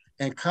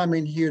and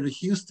coming here to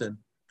Houston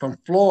from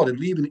Florida,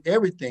 leaving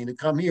everything to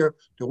come here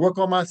to work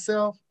on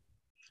myself,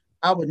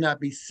 I would not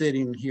be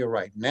sitting here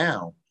right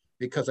now,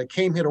 because I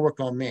came here to work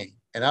on me.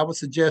 And I would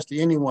suggest to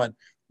anyone,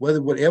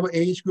 whatever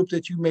age group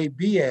that you may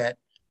be at,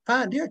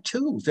 find their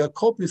tools, their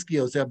coping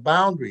skills, their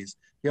boundaries.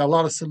 There are a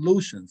lot of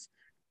solutions.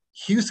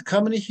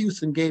 Coming to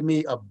Houston gave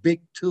me a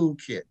big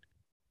toolkit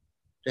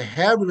to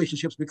have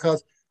relationships,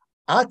 because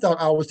I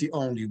thought I was the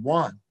only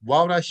one.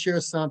 Why would I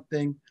share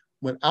something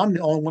when I'm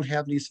the only one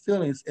having these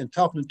feelings? And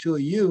talking to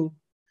you,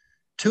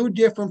 two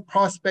different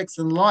prospects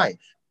in life,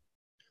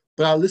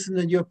 but I listen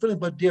to your feelings,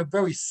 but they're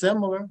very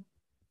similar.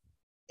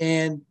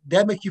 And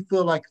that makes you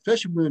feel like,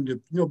 especially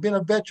when, being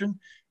a veteran,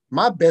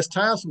 my best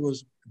times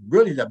was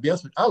really the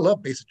best. I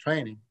love basic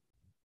training.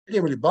 It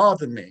didn't really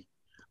bother me.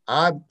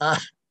 I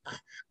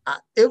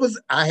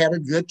had a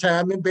good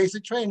time in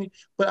basic training,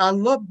 but I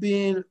love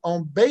being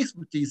on base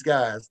with these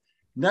guys.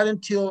 Not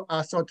until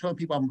I started telling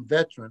people I'm a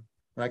veteran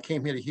when I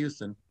came here to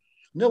Houston.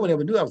 No one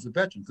ever knew I was a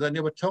veteran, because I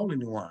never told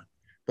anyone.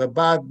 But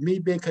by me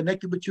being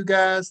connected with you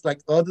guys, like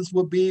others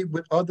will be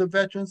with other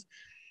veterans,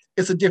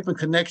 it's a different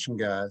connection,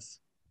 guys.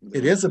 Yeah.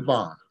 It is a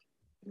bond.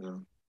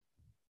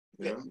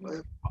 Yeah.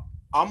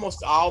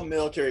 Almost all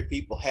military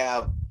people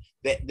have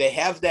that. They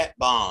have that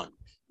bond.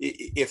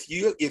 If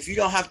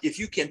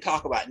you can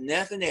talk about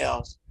nothing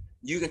else,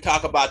 you can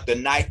talk about the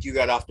night you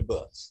got off the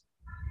bus.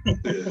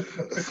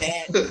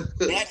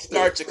 that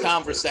starts a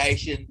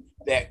conversation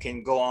that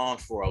can go on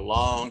for a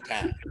long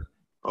time.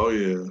 Oh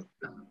yeah.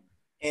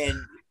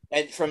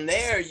 And from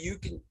there you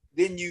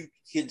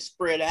can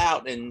spread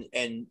out and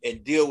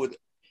deal with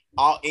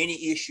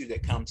any issue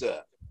that comes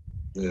up.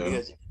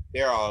 Yeah.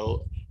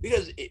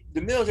 Because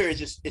the military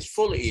is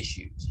full of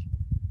issues,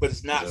 but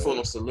it's not full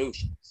of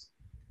solutions.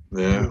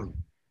 Yeah.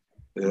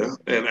 Yeah.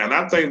 And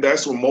I think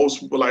that's what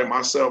most people like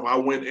myself, I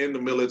went in the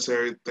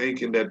military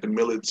thinking that the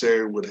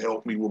military would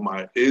help me with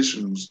my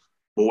issues.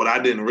 But what I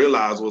didn't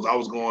realize was I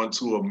was going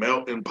to a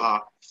melting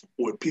pot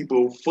with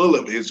people full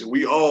of issues.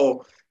 We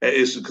all had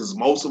issues, because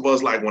most of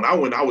us, like when I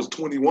went, I was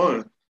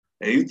 21.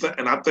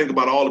 And I think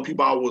about all the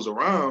people I was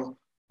around,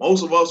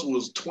 most of us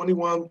was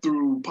 21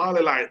 through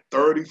probably like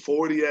 30,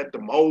 40 at the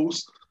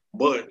most.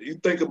 But you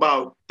think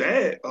about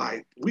that,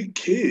 like we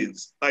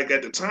kids, like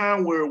at the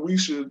time where we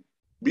should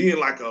be in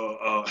like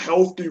a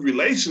healthy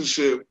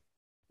relationship,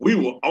 we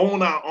were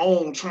on our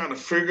own trying to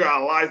figure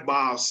out life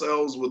by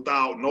ourselves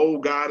without no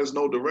guidance,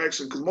 no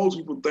direction. Because most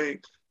people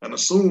think and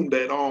assume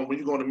that when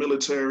you go in the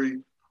military,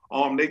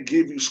 they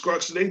give you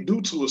structure. They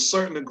do to a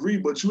certain degree,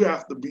 but you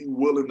have to be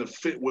willing to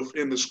fit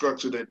within the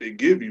structure that they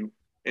give you.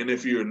 And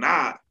if you're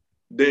not,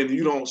 then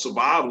you don't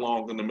survive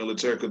long in the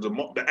military because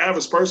the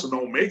average person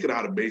don't make it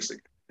out of basic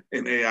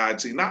in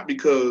AIT, not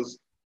because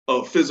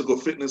of physical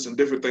fitness and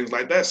different things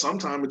like that.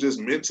 Sometimes it's just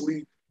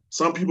mentally.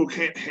 Some people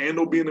can't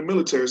handle being in the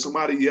military,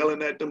 somebody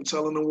yelling at them,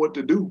 telling them what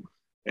to do.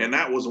 And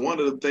that was one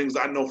of the things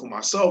I know for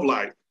myself.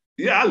 Like,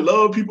 yeah, I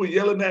love people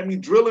yelling at me,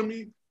 drilling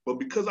me, but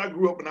because I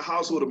grew up in a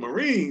house with a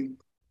Marine,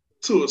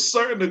 to a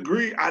certain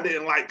degree, I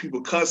didn't like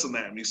people cussing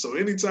at me. So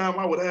anytime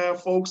I would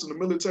have folks in the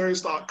military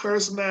start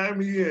cursing at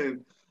me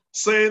and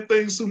saying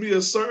things to me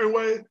a certain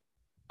way,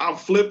 I'm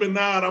flipping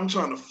out. I'm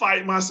trying to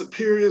fight my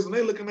superiors, and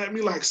they looking at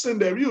me like,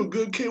 Sindeb, you a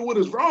good kid. What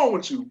is wrong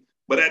with you?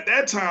 But at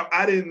that time,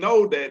 I didn't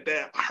know that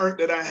hurt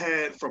that I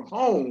had from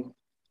home,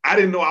 I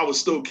didn't know I was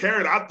still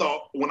carrying. I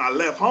thought when I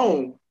left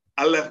home,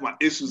 I left my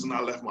issues and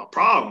I left my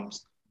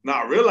problems.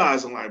 Not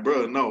realizing like,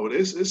 bro, no,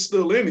 it's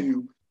still in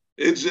you.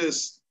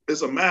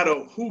 It's a matter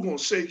of who gonna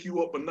shake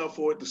you up enough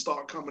for it to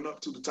start coming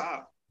up to the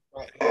top.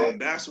 Right. And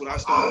that's what I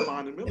started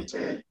finding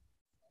military.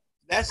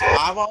 That's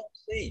I've always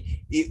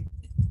seen.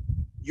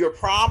 Your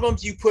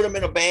problems, you put them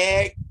in a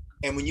bag,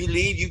 and when you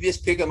leave, you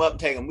just pick them up and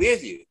take them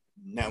with you.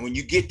 Now, when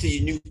you get to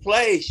your new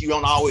place, you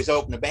don't always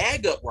open the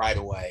bag up right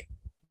away.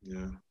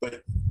 Yeah.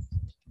 But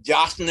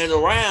jostling it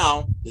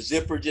around, the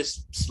zipper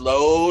just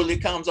slowly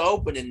comes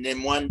open, and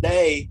then one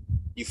day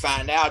you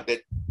find out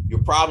that your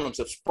problems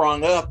have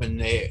sprung up, and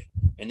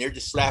they're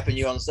just slapping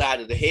you on the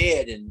side of the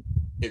head, and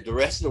the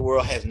rest of the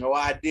world has no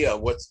idea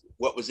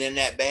what was in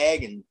that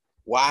bag and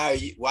why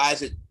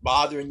is it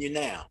bothering you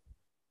now?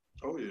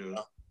 Oh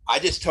yeah. I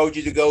just told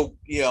you to go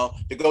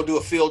do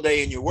a field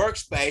day in your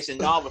workspace,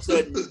 and all of a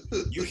sudden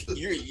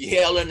you're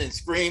yelling and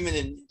screaming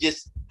and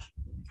just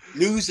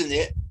losing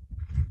it.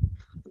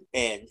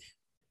 And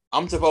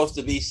I'm supposed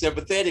to be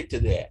sympathetic to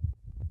that.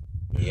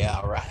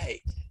 Yeah,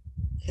 right.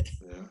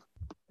 Yeah.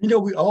 You know,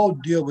 we all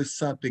deal with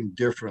something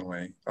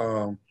differently.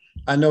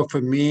 I know for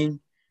me,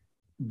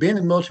 being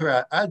in the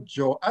military, I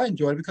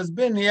enjoyed it because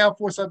being in the Air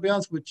Force, I'll be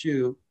honest with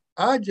you,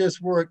 I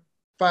just worked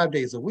 5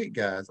 days a week,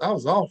 guys. I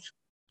was off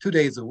 2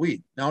 days a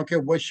week. I don't care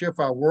what shift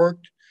I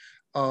worked,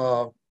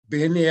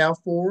 being in the Air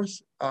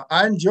Force,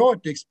 I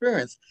enjoyed the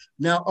experience.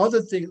 Now, a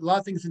lot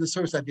of things in the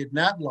service I did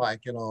not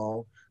like at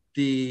all.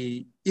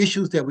 The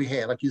issues that we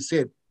had, like you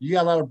said, you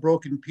got a lot of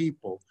broken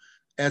people.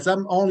 As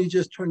I'm only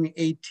just turning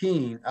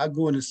 18, I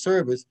go into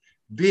service,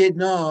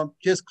 Vietnam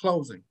just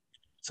closing.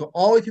 So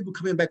all these people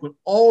coming back with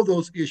all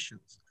those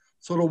issues.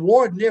 So the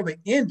war never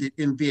ended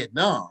in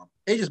Vietnam.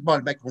 They just brought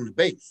it back on the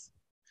base.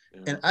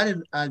 Yeah.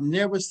 And I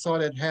never saw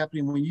that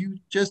happening when you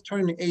just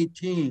turning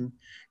 18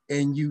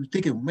 and you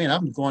thinking, man,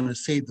 I'm going to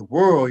save the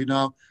world. You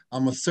know,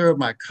 I'm going to serve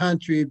my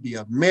country, be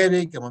a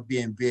medic. I'm going to be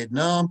in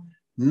Vietnam.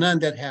 None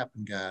of that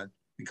happened, guys,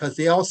 because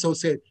they also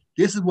said,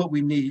 this is what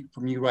we need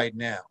from you right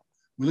now.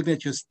 We're looking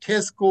at your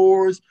test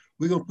scores.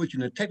 We're going to put you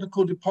in the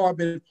technical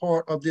department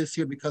part of this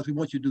here because we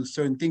want you to do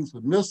certain things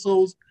with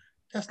missiles.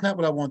 That's not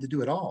what I wanted to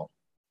do at all.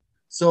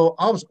 So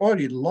I was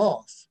already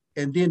lost.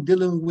 And then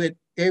dealing with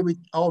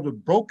all the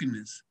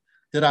brokenness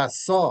that I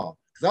saw,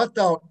 because I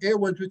thought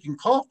everyone drinking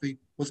coffee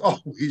was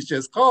always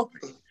just coffee.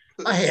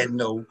 I had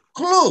no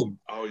clue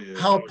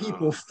how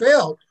people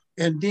felt.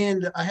 And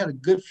then I had a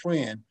good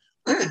friend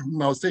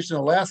when I was stationed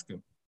in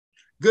Alaska.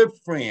 Good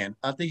friend.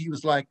 I think he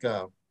was like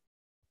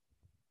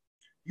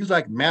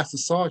Master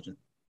Sergeant.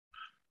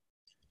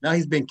 Now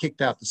he's been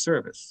kicked out the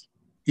service.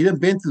 He done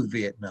been through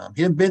Vietnam.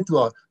 He done been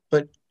through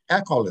but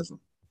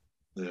alcoholism.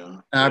 Yeah.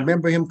 And I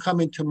remember him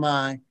coming to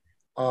my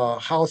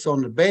house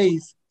on the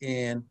base,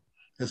 and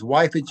his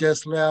wife had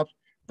just left,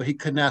 but he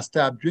could not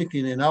stop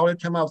drinking. And all the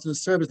time I was in the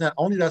service, not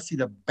only did I see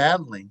the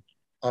battling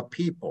of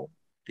people,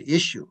 the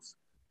issues,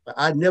 but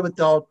I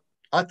thought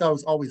it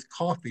was always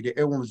coffee that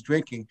everyone was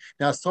drinking.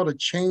 Now I saw the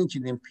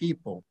changing in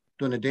people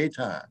during the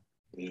daytime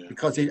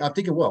because I'm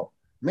thinking, well,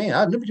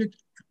 man,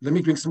 let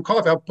me drink some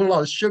coffee. I put a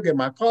lot of sugar in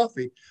my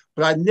coffee,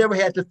 but I never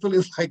had the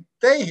feelings like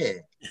they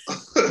had.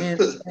 and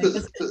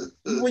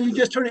when you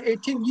just turn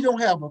 18, you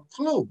don't have a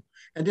clue.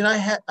 And then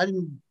I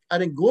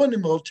didn't go in the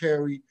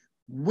military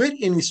with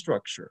any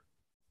structure,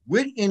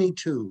 with any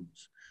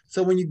tools.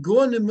 So when you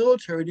go in the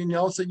military, then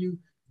also you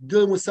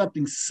dealing with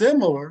something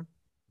similar.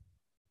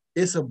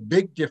 It's a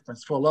big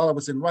difference for a lot of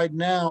us. And right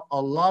now,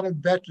 a lot of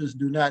veterans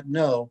do not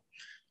know.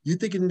 You're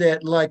thinking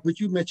that, like what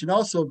you mentioned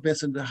also,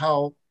 Vincent,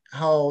 how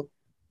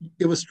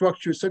it was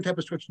structured, certain type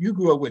of structure you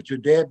grew up with, your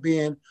dad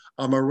being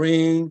a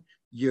Marine,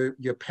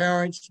 your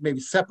parents maybe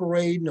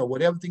separating or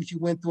whatever things you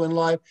went through in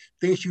life,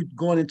 things you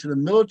going into the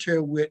military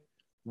with.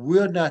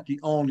 We're not the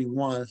only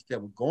ones that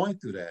were going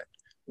through that.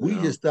 We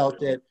just thought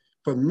that,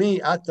 for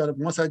me, I thought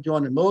once I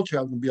joined the military,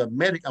 I was going to be a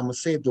medic, I'm going to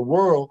save the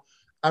world.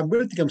 I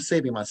really think I'm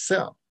saving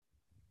myself.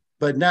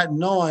 but not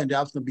knowing that I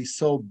was going to be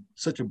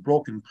such a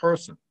broken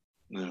person.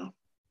 Yeah.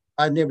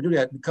 I never knew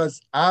that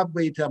because I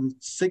waited till I'm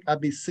sick. I'll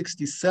be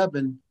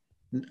 67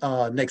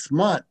 next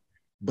month,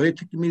 but it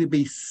took me to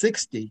be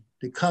 60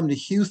 to come to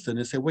Houston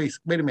and say, wait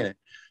a minute.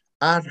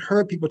 I've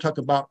heard people talk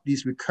about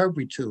these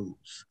recovery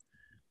tools.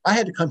 I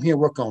had to come here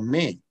and work on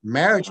me,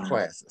 marriage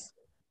classes.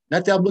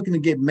 Not that I'm looking to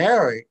get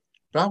married,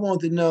 but I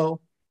wanted to know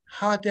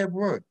how that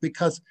worked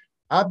because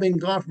I've been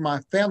gone from my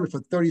family for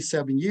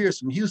 37 years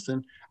from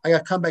Houston. I got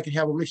to come back and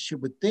have a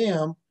relationship with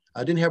them.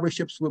 I didn't have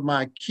relationships with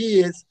my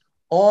kids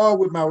or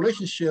with my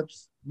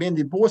relationships, being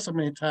divorced so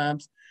many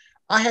times.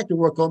 I had to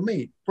work on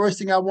me. First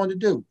thing I wanted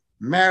to do,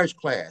 marriage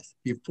class,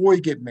 before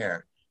you get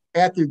married,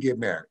 after you get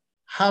married,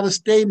 how to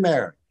stay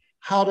married,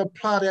 how to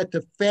apply that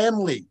to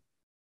family.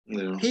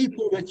 Yeah.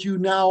 People that you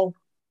now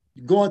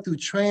going through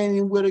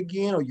training with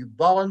again, or you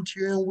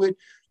volunteering with,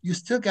 you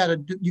still got to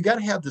do, you got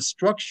to have the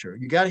structure.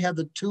 You got to have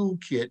the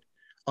toolkit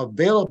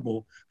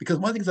available because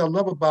one of the things I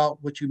love about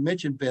what you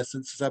mentioned,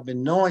 Vincent, since I've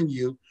been knowing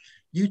you,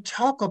 you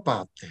talk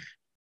about that.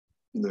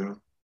 Yeah.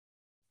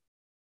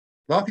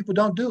 A lot of people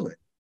don't do it,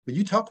 but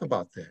you talk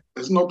about that.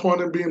 There's no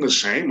point in being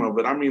ashamed of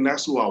it. I mean,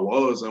 that's who I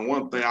was. And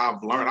one thing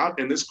I've learned,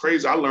 and it's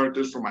crazy, I learned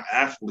this from an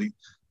athlete.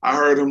 I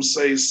heard him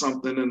say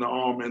something in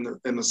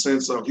the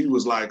sense of he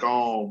was like,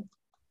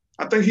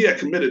 I think he had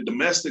committed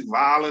domestic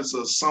violence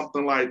or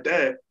something like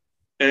that.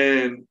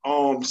 And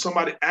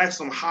somebody asked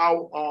him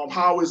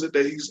how is it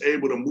that he's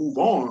able to move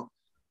on?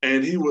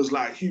 And he was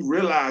like, he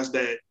realized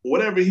that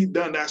whatever he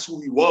done, that's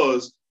who he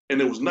was. And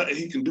there was nothing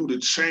he can do to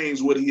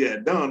change what he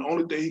had done.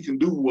 Only thing he can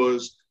do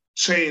was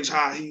change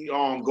how he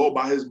go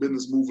about his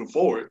business moving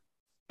forward.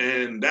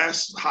 And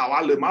that's how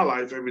I live my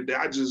life every day.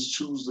 I just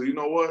choose to, you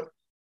know what?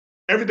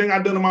 Everything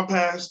I've done in my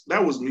past,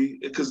 that was me.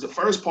 Because the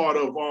first part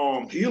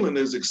of healing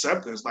is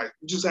acceptance. Like,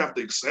 you just have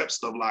to accept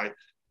stuff. Like,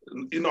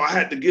 you know, I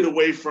had to get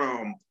away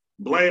from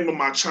blaming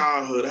my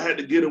childhood. I had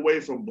to get away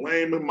from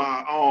blaming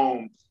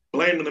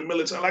blaming the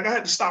military. Like, I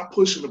had to stop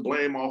pushing the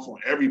blame off on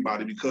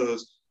everybody,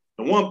 because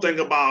the one thing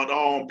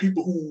about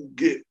people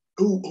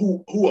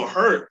who are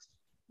hurt,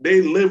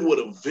 they live with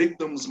a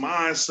victim's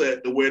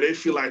mindset to where they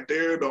feel like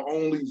they're the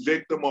only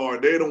victim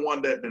or they're the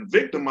one that been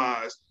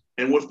victimized.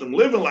 And with them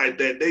living like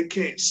that, they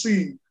can't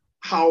see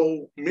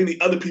how many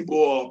other people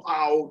or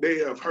how they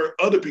have hurt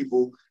other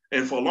people.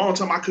 And for a long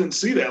time, I couldn't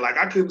see that. Like,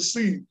 I couldn't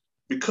see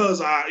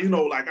because I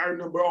remember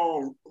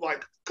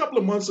like a couple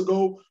of months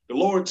ago, the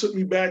Lord took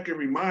me back and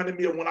reminded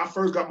me of when I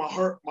first got my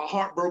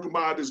heart broken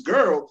by this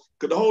girl.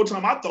 Because the whole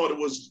time I thought it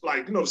was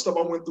like, you know, the stuff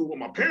I went through with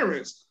my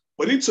parents.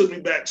 But he took me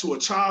back to a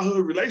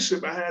childhood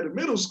relationship I had in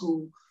middle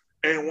school.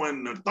 And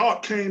when the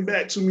thought came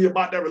back to me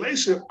about that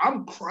relationship,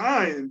 I'm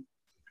crying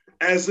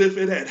as if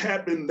it had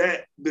happened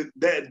that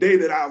day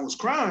that I was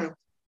crying.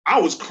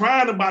 I was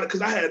crying about it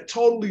because I had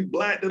totally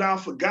blacked it out,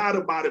 forgot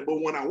about it.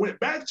 But when I went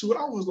back to it,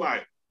 I was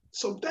like,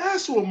 so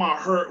that's what my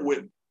hurt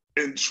with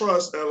and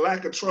trust and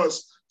lack of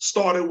trust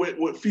started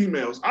with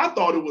females. I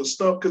thought it was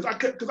stuff because I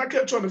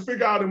kept trying to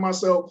figure out in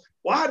myself,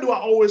 why do I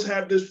always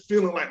have this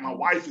feeling like my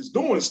wife is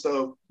doing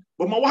stuff,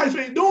 but my wife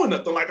ain't doing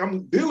nothing? Like,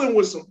 I'm dealing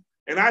with some,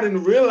 and I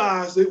didn't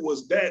realize it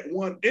was that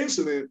one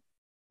incident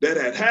that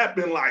had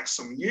happened like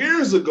some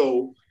years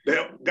ago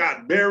that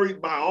got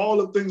buried by all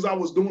the things I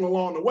was doing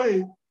along the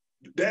way.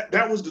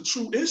 That was the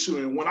true issue.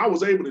 And when I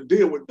was able to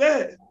deal with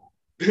that,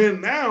 then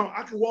now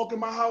I can walk in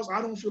my house.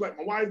 I don't feel like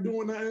my wife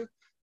doing that.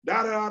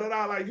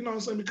 Like, you know what I'm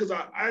saying? Because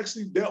I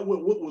actually dealt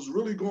with what was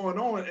really going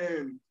on.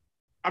 And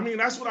I mean,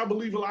 that's what I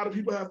believe a lot of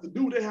people have to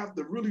do. They have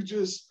to really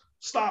just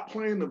stop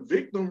playing the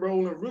victim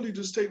role and really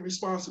just take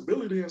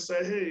responsibility and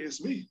say, hey,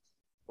 it's me.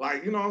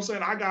 Like, you know what I'm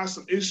saying? I got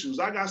some issues.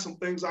 I got some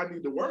things I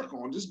need to work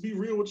on. Just be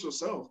real with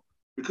yourself.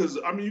 Because,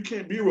 I mean, you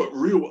can't be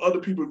real with other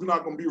people if you're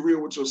not going to be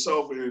real with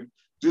yourself and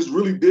just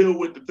really deal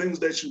with the things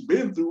that you've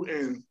been through.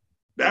 And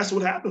that's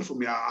what happened for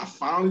me. I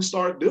finally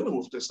started dealing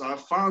with this. I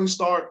finally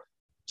start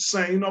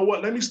saying, you know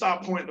what, let me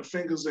stop pointing the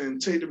fingers and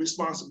take the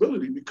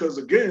responsibility. Because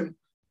again,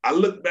 I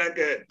look back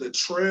at the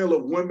trail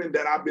of women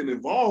that I've been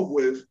involved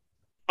with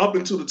up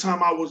until the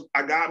time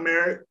I got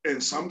married,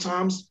 and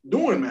sometimes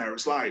during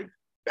marriage. Like,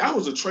 that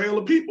was a trail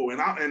of people.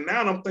 And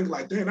now I'm thinking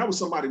like, damn, that was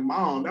somebody's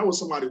mom, that was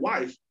somebody's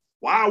wife.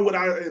 Why would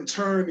I in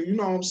turn, you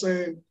know what I'm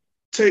saying,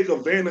 take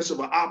advantage of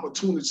an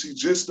opportunity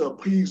just to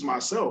appease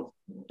myself?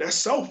 That's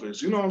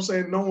selfish. You know what I'm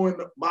saying? Knowing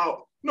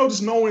about, you know,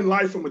 just knowing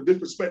life from a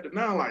different perspective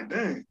now, like,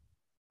 dang.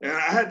 And I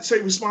had to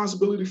take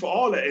responsibility for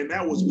all that. And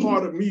that was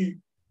part of me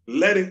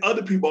letting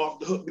other people off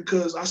the hook,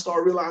 because I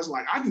started realizing,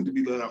 like, I need to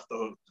be let off the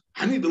hook.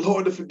 I need the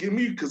Lord to forgive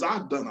me because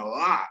I've done a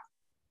lot.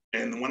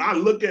 And when I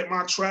look at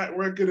my track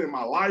record and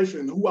my life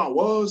and who I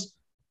was,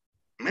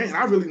 man,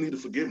 I really needed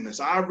forgiveness.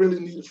 I really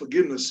needed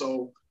forgiveness.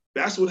 So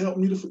that's what helped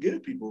me to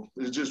forgive people.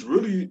 It's just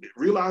really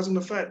realizing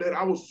the fact that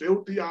I was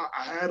filthy. I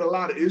had a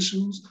lot of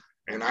issues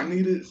and I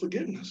needed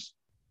forgiveness.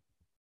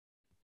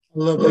 I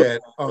love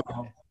that.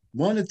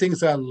 One of the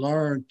things I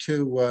learned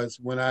too was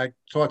when I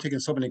started taking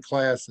so many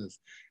classes,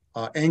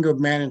 anger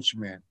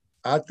management.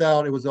 I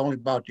thought it was only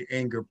about the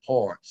anger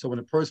part. So when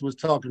the person was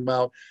talking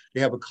about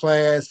they have a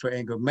class for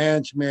anger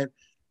management,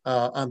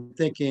 I'm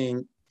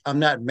thinking I'm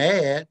not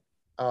mad.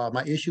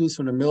 My issues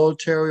from the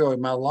military or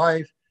in my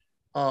life,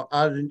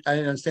 I didn't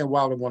understand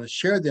why I would want to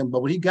share them.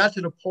 But when he got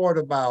to the part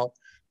about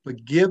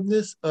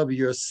forgiveness of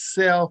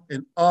yourself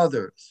and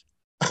others,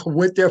 I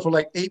went there for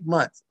like 8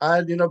 months. I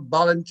ended up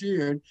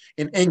volunteering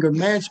in anger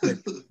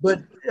management, but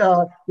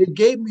it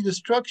gave me the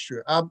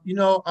structure. I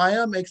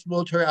am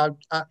ex-military.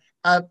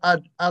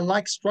 I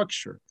like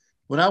structure.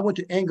 When I went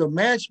to anger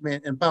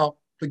management and about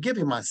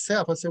forgiving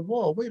myself, I said,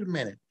 "Whoa, wait a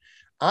minute!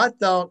 I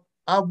thought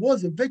I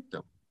was a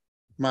victim.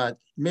 My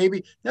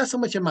maybe not so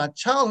much in my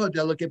childhood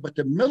that I look at, but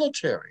the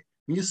military.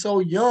 When you're so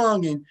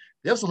young and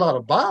there's a lot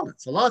of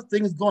violence, a lot of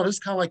things going. It's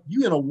kind of like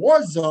you in a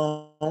war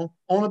zone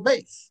on a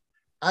base.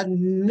 I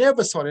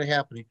never saw that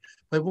happening.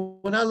 But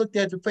when I looked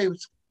at the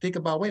face, think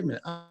about, wait a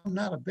minute, I'm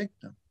not a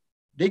victim.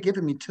 They're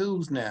giving me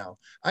tools now.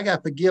 I got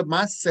to forgive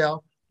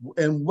myself.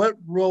 And what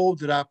role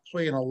did I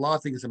play in a lot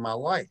of things in my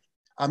life?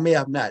 I may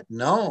have not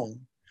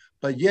known,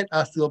 but yet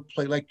I still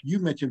play, like you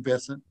mentioned,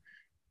 Vincent,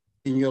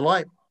 in your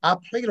life. I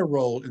played a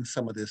role in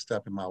some of this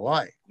stuff in my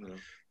life.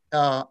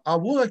 Yeah. I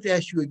would like to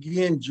ask you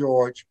again,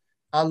 George.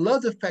 I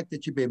love the fact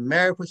that you've been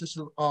married for such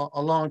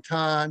a long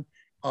time,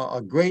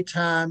 a great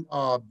time,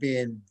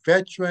 being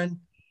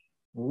veteran.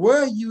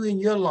 Where are you in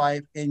your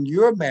life, in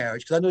your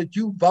marriage? Because I know that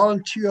you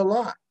volunteer a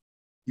lot.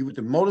 You with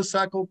the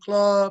motorcycle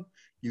club,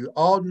 you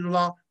all do a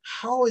lot.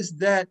 How is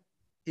that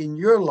in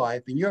your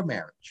life, in your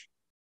marriage?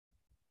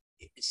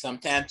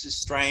 Sometimes it's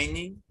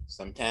straining,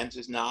 sometimes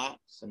it's not.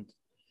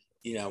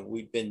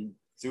 We've been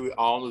through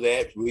all of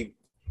that.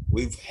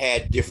 We've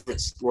had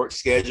different work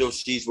schedules.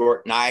 She's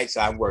worked nights,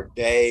 I work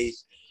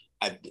days.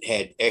 I've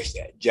had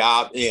extra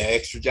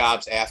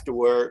jobs after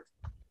work,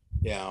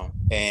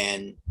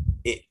 and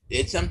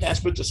it sometimes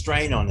puts a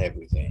strain on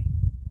everything.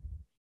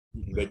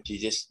 But you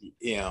just,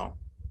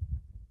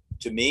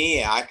 to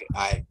me,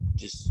 I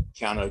just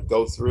kind of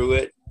go through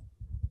it.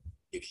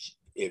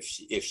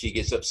 If she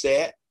gets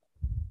upset,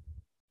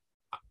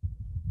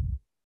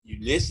 you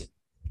listen.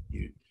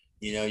 You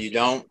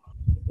don't.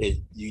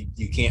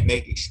 You can't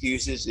make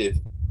excuses. If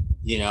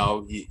you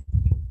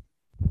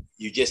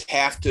just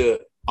have to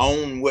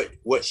own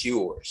what's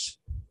yours.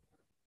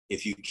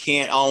 If you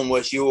can't own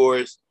what's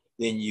yours,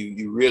 then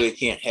you really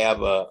can't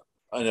have an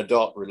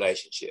adult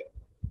relationship,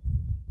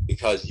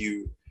 because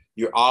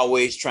you're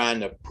always trying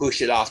to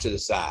push it off to the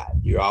side.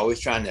 You're always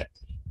trying to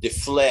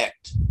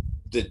deflect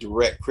the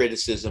direct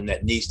criticism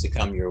that needs to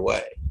come your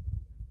way,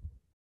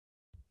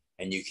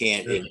 and you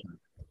can't. And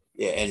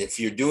if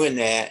you're doing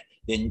that,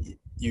 then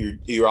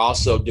you're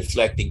also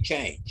deflecting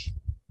change.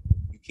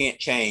 You can't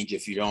change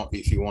if you want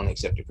to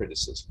accept the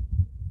criticism.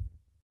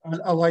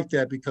 I like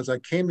that, because I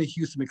came to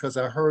Houston because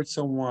I heard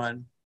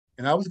someone,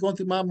 and I was going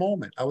through my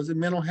moment. I was in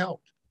mental health.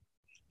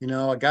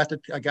 I got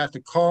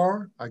the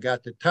car, I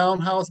got the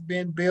townhouse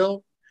being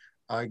built,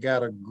 I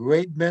got a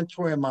great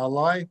mentor in my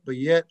life, but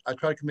yet I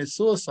tried to commit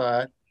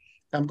suicide.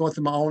 I'm going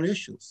through my own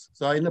issues.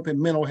 So I end up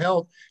in mental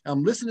health.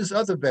 I'm listening to this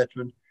other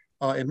veteran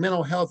in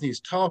mental health.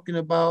 He's talking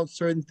about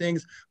certain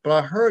things, but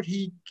I heard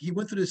he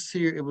went through this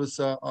here. It was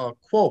a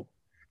quote,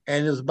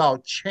 and it was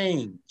about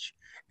change.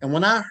 And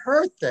when I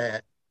heard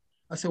that,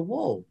 I said,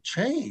 "Whoa,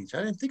 change!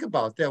 I didn't think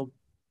about that."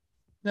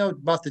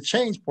 About the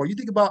change part. You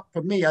think about,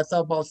 for me, I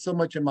thought about so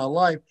much in my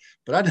life,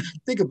 but I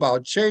didn't think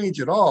about change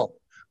at all.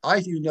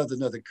 I do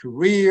another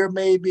career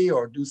maybe,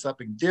 or do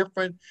something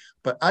different,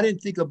 but I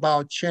didn't think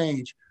about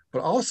change.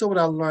 But also what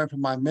I learned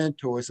from my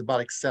mentor is about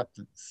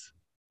acceptance.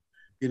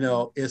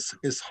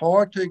 It's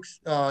hard to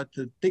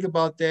think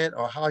about that,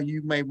 or how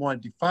you may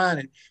want to define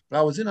it. But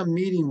I was in a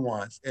meeting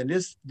once, and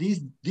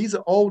these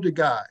are older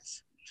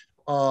guys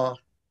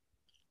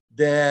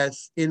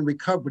that's in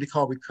recovery. They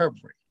call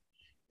recovery,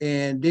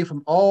 and they're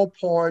from all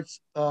parts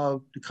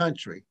of the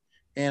country.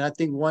 And I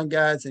think one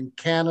guy's in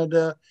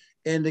Canada,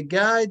 and the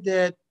guy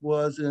that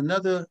was in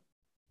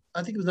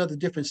I think it was another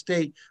different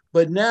state,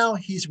 but now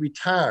he's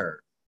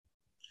retired.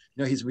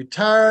 He's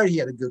retired, he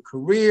had a good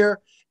career,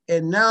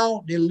 and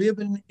now they're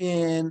living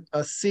in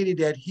a city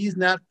that he's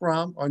not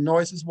from, or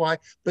nor is his wife.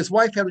 But his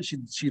wife,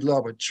 she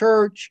loves a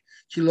church,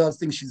 she loves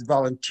things she's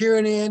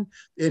volunteering in.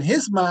 In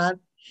his mind,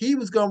 he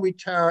was going to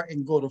retire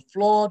and go to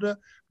Florida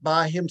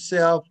by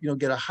himself,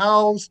 get a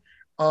house,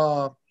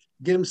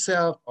 get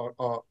himself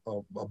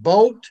a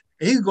boat,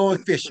 and he's going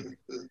fishing.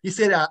 He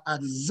said, I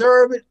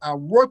deserve it. I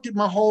worked it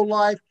my whole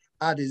life.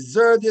 I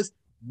deserve this.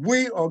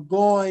 We are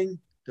going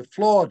to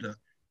Florida.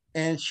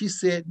 And she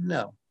said,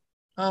 no,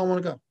 I don't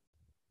want to go.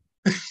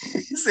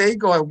 He said, he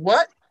going,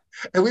 what?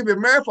 And we've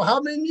been married for how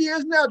many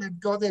years now?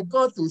 They've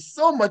gone through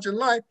so much in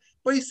life.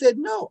 But he said,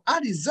 no, I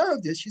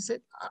deserve this. She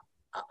said,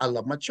 I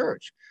love my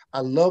church.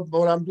 I love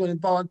what I'm doing in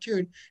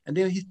volunteering. And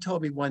then he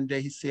told me one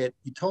day,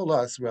 he told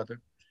us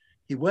rather,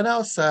 he went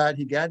outside,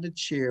 he got in the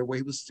chair where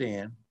he was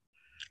staying.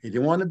 He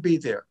didn't want to be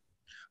there,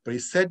 but he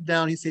sat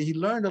down. He said he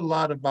learned a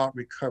lot about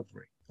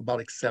recovery, about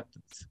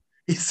acceptance.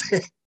 He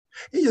said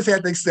he just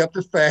had to accept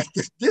the fact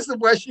that this is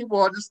where she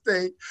wanted to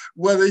stay,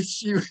 whether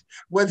he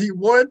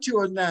wanted to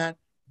or not.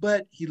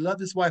 But he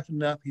loved his wife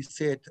enough. He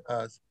said to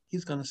us,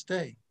 he's going to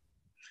stay.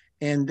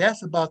 And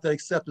that's about that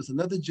acceptance.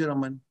 Another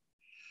gentleman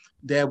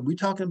that we're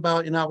talking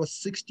about in our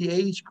 60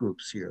 age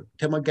groups here,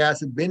 tell my guys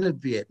have been to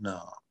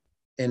Vietnam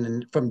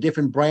and from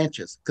different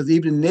branches, because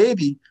even the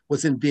Navy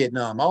was in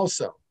Vietnam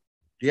also.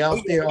 They're out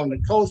there on the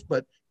coast,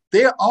 but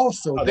they're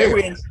also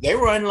there. They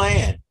were on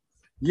land.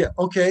 Yeah,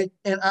 okay.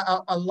 And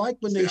I like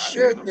when they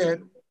shared that,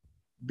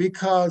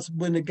 because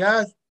when the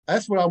guys,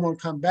 that's what I want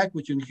to come back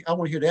with you. I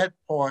want to hear that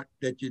part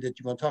that you're going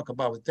to talk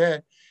about with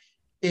that,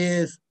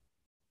 is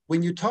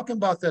when you're talking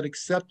about that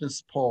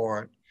acceptance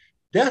part,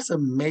 that's a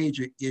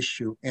major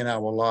issue in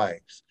our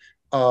lives.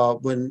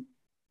 When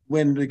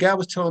the guy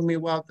was telling me,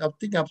 well, I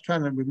think I was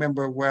trying to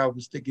remember where I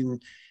was thinking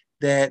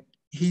that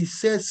he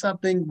said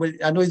something,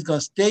 I know he's going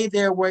to stay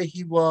there where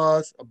he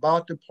was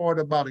about the part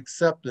about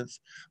acceptance,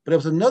 but there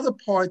was another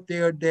part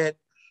there that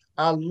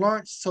I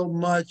learned so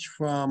much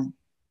from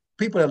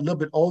people that are a little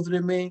bit older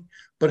than me,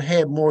 but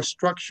had more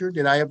structure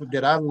that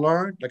I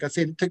learned. Like I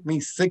said, it took me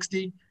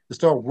 60 to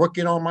start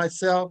working on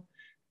myself.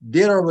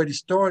 Did already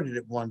started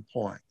at one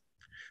point.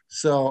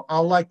 So I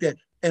like that.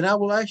 And I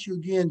will ask you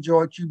again,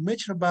 George, you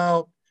mentioned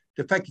about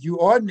the fact that you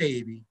are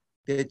Navy,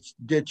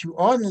 that you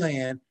are on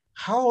land.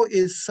 How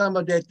is some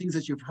of that things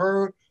that you've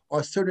heard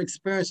or certain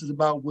experiences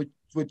about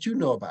what you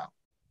know about?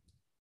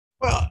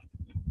 Well,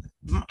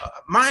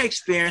 my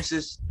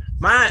experiences,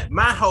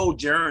 my whole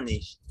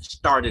journey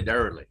started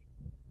early.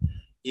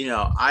 You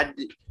know,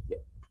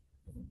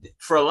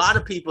 for a lot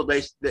of people,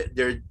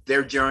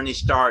 their journey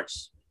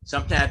starts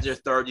sometimes their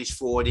 30s,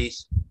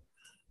 40s.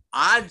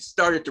 I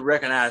started to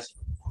recognize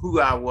who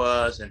I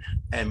was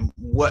and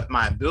what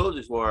my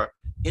abilities were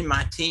in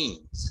my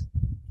teens.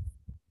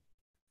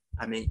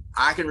 I mean,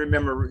 I can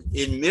remember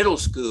in middle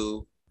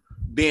school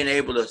being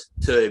able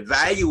to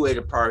evaluate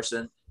a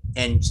person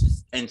and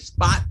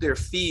spot their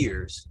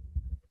fears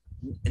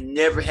and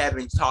never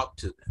having talked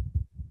to them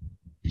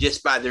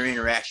just by their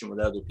interaction with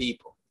other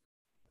people,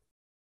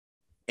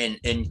 and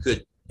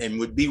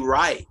would be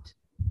right.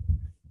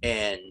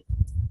 And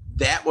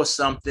that was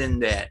something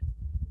that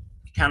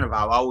kind of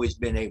I've always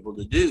been able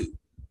to do.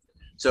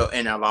 So,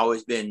 and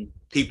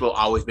people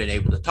always been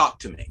able to talk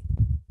to me.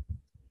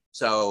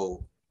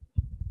 So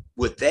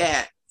with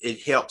that,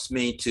 it helps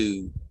me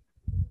to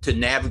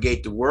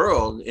navigate the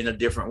world in a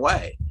different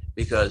way,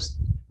 because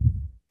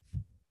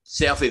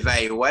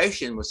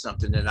self-evaluation was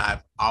something that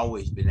I've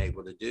always been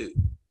able to do.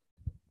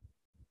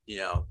 You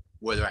know,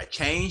 whether I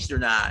changed or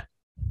not,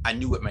 I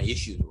knew what my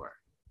issues were.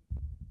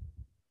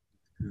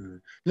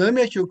 Good. Now, let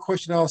me ask you a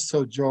question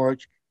also,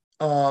 George.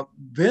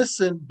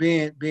 Vincent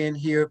being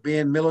here,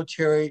 being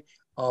military,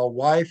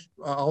 wife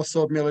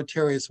also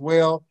military as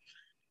well.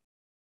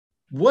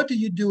 What do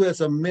you do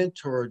as a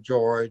mentor,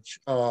 George?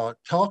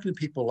 Talking to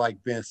people like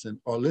Vincent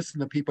or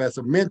listening to people as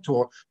a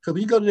mentor? Because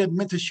when you go to that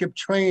mentorship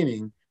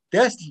training,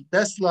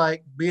 that's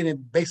like being in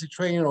basic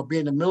training or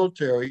being in the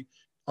military,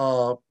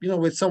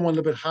 with someone a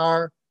little bit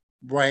higher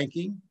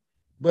ranking,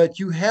 but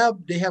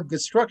they have good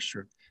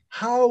structure.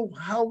 How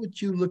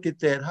would you look at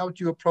that? How would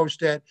you approach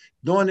that?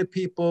 Knowing the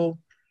people,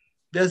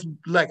 that's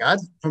like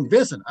from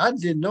Vincent, I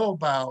didn't know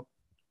about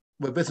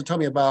what Vincent told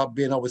me about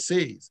being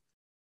overseas.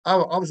 I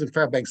was in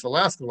Fairbanks,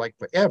 Alaska, like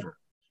forever,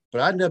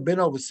 but I'd never been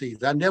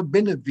overseas. I'd never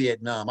been to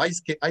Vietnam. I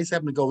used to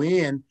happen to go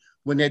in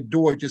when that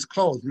door just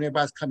closed, when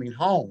everybody's coming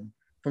home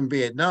from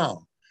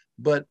Vietnam.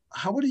 But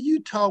what do you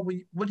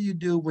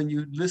do when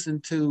you listen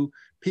to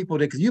people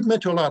that, because you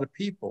mentor a lot of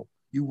people,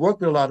 you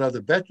work with a lot of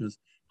other veterans.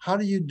 How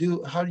do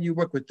you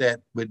work with that,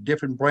 with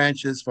different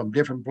branches from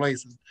different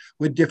places,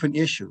 with different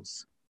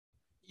issues?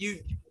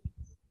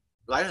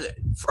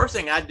 First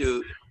thing I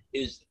do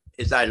is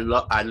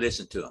I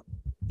listen to them.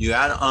 You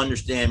got to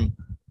understand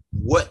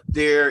what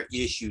their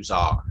issues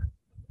are,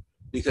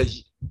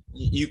 because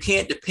you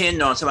can't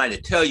depend on somebody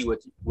to tell you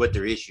what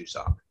their issues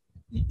are.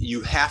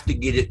 You have to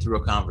get it through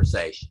a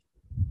conversation.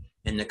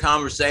 And the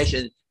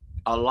conversation,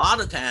 a lot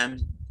of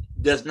times,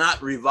 does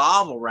not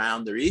revolve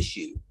around their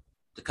issue.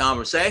 The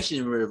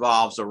conversation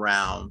revolves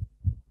around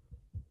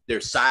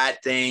their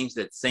side things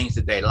that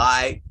they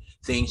like,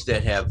 things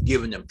that have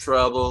given them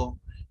trouble,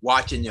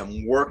 watching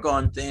them work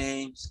on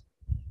things.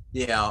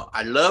 You know,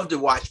 I love to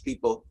watch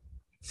people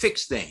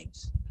fix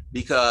things,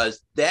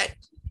 because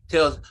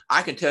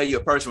I can tell you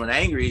a person with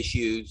anger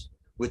issues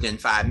within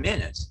 5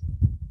 minutes.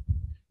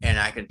 And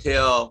I can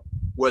tell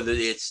whether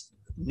it's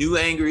new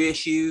anger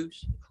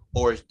issues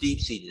or it's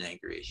deep-seated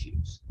anger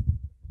issues,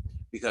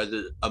 because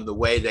of the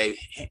way they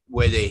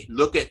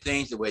look at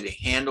things, the way they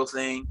handle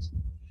things,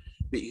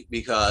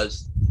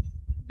 because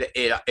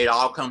it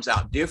all comes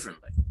out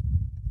differently.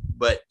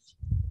 But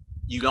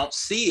you don't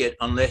see it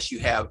unless you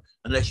have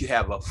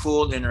a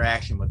full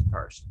interaction with the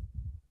person.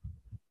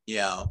 You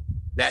know,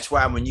 that's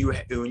why when you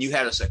had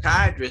a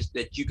psychiatrist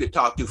that you could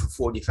talk to for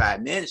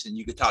 45 minutes, and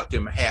you could talk to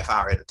them a half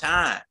hour at a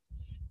time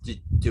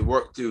to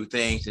work through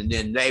things, and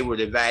then they would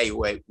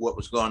evaluate what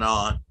was going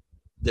on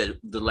the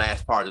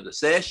last part of the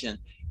session.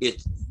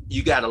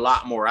 You got a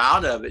lot more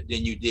out of it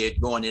than you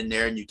did going in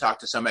there and you talk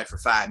to somebody for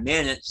 5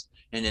 minutes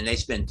and then they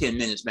spend 10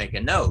 minutes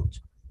making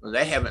notes. Well,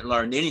 they haven't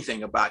learned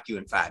anything about you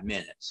in 5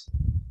 minutes.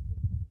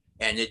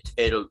 and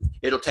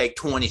it'll take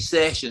 20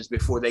 sessions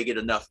before they get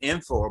enough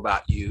info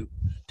about you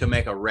to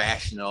make a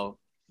rational,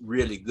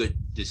 really good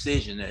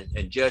decision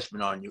and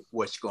judgment on you,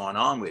 what's going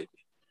on with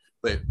you.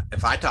 But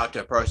if I talk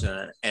to a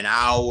person an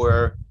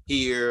hour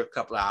here, a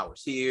couple of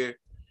hours here,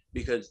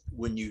 because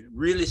when you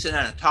really sit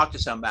down and talk to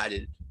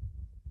somebody,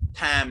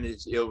 time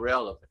is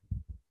irrelevant,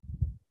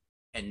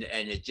 and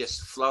it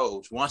just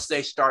flows. Once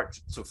they start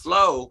to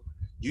flow,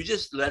 you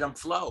just let them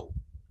flow,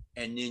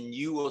 and then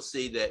you will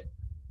see that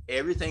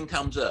everything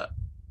comes up,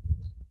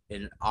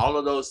 and all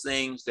of those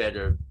things that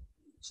are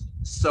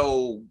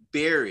so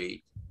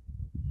buried.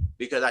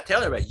 Because I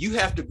tell everybody, you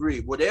have to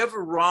grieve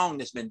whatever wrong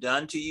that's been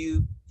done to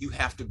you. You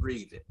have to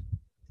grieve it.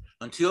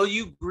 Until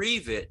you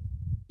grieve it,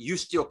 you're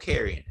still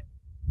carrying it.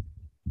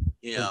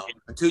 You know,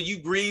 until you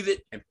grieve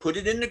it and put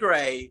it in the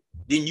grave,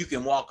 then you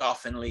can walk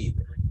off and leave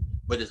it.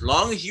 But as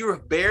long as you're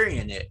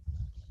burying it,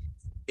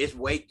 it's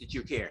weight that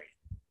you're carrying.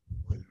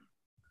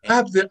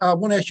 I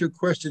want to ask you a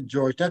question,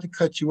 George, not to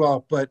cut you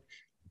off, but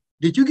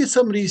did you get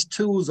some of these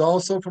tools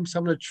also from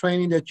some of the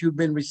training that you've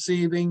been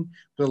receiving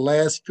for the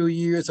last few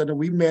years? I know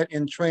we met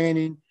in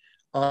training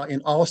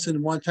in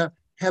Austin one time.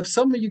 Have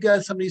some of you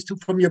guys some of these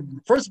tools from your,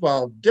 first of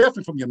all,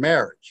 definitely from your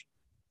marriage,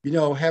 you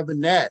know,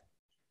 having that.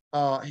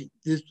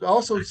 There's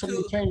also some of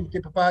the training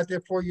that provides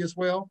that for you as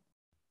well?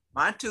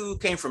 My tool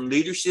came from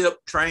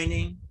leadership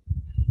training,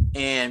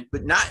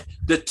 but not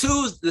the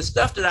tools, the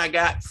stuff that I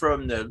got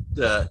from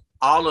the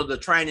all of the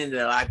training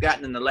that I've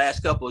gotten in the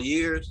last couple of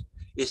years.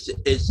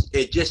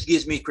 It just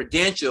gives me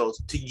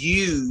credentials to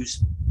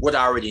use what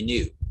I already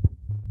knew.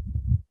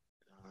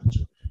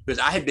 Because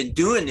I had been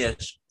doing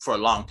this for a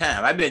long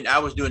time. I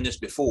was doing this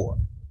before,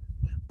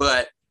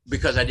 but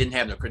because I didn't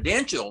have the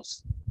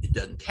credentials, it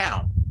doesn't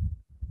count,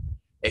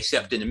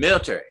 except in the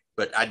military.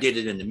 But I did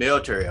it in the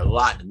military, a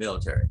lot in the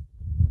military.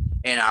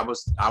 And I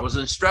was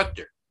an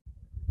instructor.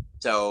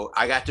 So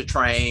I got to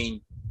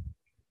train,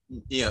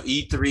 you know,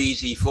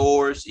 E3s,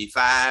 E4s,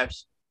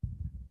 E5s.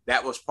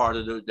 That was part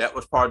of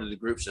the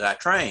groups that I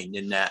trained,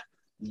 in that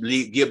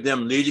give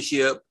them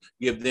leadership,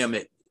 give them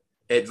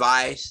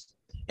advice,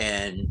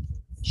 and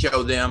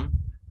show them.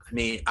 I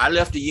mean, I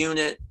left a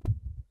unit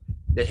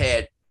that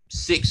had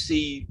six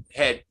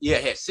C5s,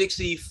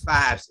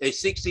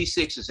 6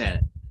 C6s in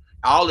it.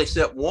 All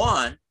except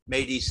one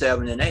made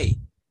E7 and 8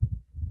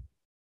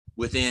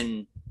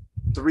 within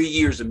 3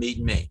 years of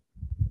meeting me,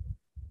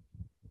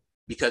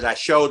 because I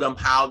showed them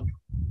how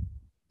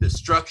the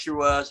structure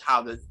was,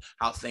 how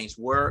things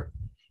work,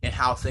 and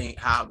how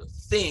to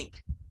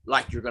think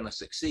like you're going to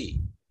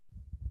succeed.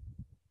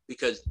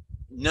 Because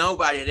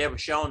nobody had ever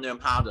shown them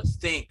how to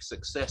think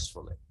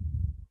successfully.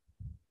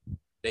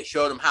 They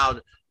showed them how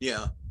to, you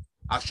know,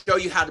 I'll show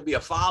you how to be a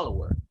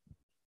follower,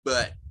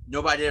 but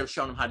nobody ever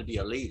shown them how to be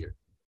a leader.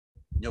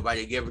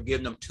 Nobody ever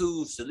given them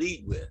tools to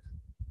lead with.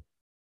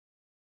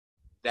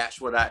 That's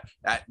what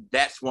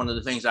that's one of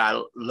the things I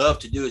love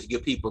to do, is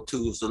give people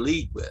tools to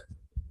lead with,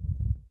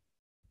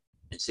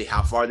 and see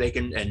how far they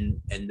can,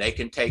 and they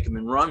can take them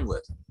and run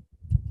with them.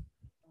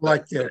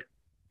 Like that.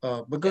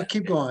 But go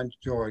keep going,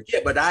 George. Yeah,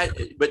 but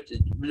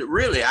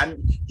really,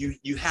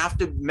 you have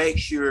to make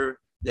sure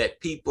that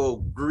people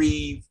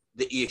grieve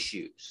the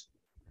issues.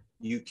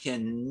 You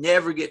can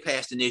never get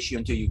past an issue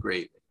until you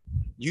grieve it.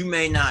 You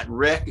may not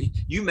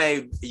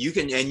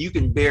you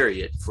can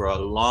bury it for a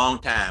long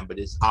time, but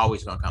it's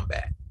always going to come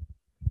back,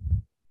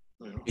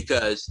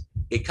 because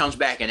it comes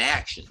back in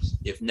actions,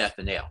 if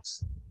nothing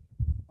else.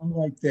 I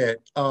like that.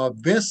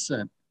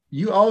 Vincent,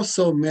 you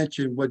also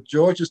mentioned what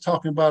George is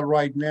talking about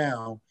right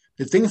now,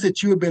 the things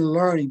that you have been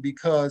learning,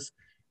 because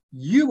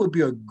you would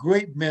be a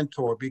great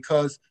mentor,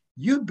 because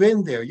you've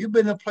been there. You've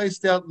been in a place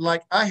that,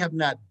 like, I have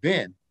not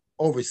been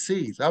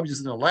overseas. I was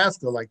just in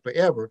Alaska like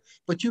forever,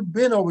 but you've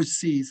been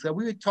overseas. So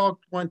we had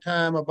talked one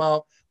time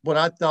about what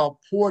I thought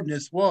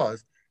poorness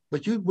was,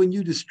 but when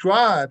you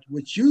described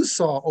what you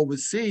saw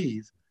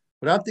overseas,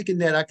 but I'm thinking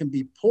that I can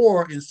be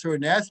poor in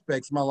certain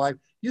aspects of my life,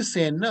 you're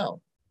saying,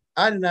 no,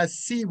 I did not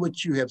see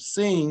what you have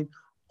seen,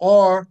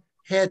 or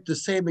had the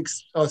same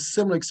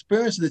similar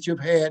experiences that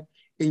you've had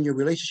in your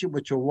relationship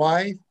with your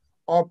wife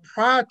or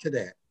prior to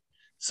that.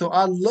 So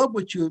I love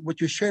what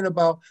you're sharing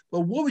about.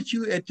 But what would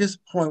you, at this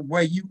point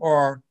where you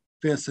are,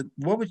 Vincent,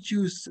 what would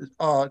you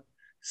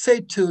say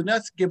to,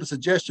 not to give a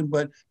suggestion,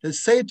 but to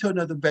say to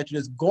another veteran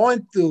that's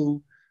going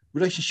through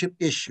relationship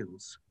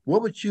issues?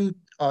 What would you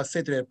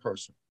say to that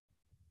person?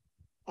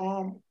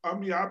 I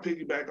mean, I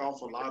piggyback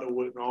off a lot of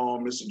what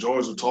Mr.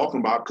 George was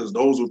talking about, because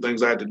those were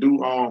things I had to do.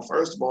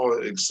 First of all,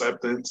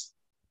 acceptance.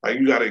 Like,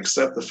 you got to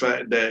accept the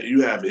fact that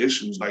you have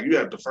issues. Like, you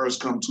have to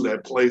first come to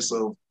that place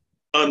of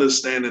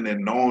understanding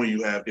and knowing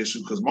you have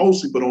issues, because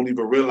most people don't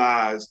even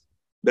realize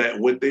that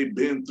what they've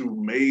been through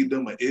made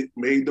them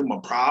a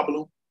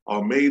problem,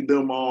 or made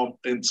them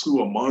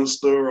into a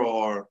monster,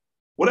 or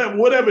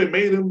whatever it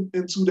made them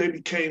into. They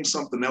became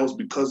something else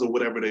because of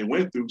whatever they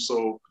went through.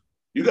 So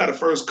you got to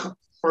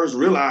first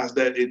realize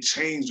that it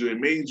changed you. It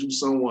made you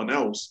someone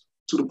else,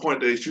 to the point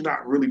that you're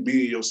not really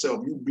being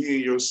yourself. You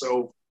being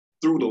yourself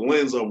through the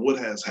lens of what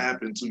has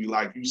happened to you.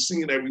 Like you've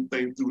seen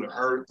everything through the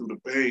hurt, through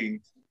the pain,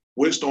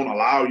 which don't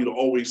allow you to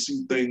always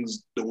see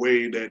things the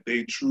way that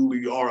they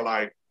truly are.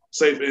 Like,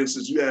 say for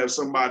instance, you have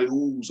somebody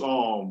who's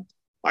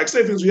like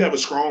say for instance, you have a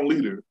strong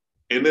leader,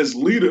 and this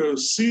leader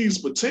sees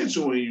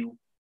potential in you,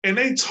 and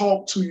they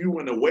talk to you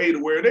in a way to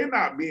where they're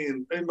not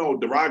being,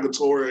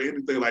 derogatory or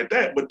anything like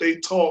that, but they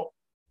talk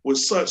with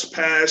such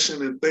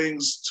passion and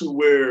things to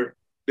where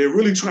they're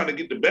really trying to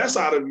get the best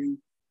out of you.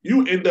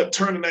 You end up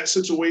turning that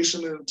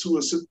situation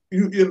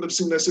you end up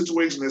seeing that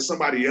situation as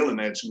somebody yelling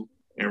at you.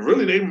 And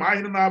really, they might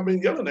have not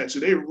been yelling at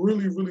you. They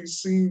really, really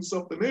seen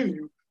something in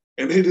you.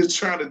 And they just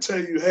trying to tell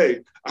you, hey,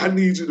 I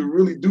need you to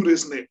really do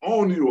this. And they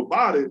own you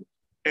about it.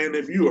 And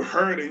if you were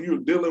hurt and you're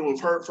dealing with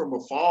hurt from a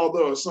father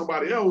or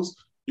somebody else,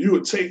 you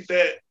would take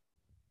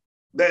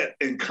that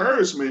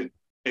encouragement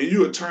and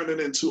you would turn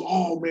it into,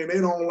 oh man, they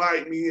don't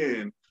like me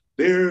and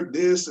they're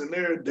this and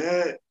they're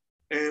that.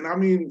 And I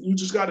mean, you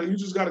just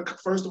gotta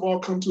first of all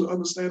come to the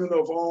understanding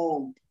of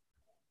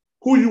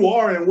who you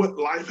are and what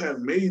life have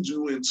made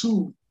you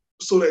into,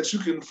 so that you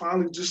can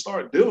finally just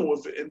start dealing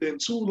with it. And then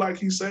two, like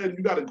he said,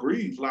 you gotta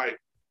grieve. Like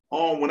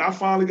when I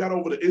finally got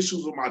over the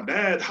issues with my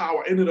dad, how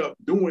I ended up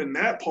doing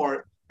that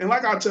part. And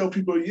like I tell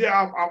people,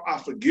 yeah,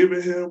 I've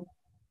forgiven him,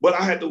 but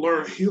I had to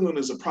learn healing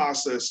as a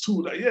process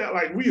too. Like, yeah,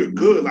 like we are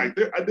good. Like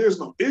there's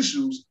no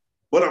issues,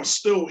 but I'm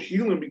still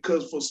healing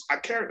because I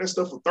carried that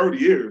stuff for 30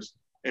 years.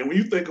 And when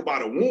you think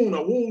about a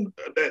wound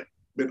that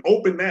been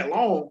open that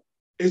long,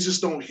 it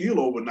just don't heal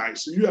overnight.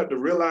 So you have to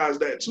realize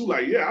that too.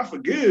 Like, yeah, I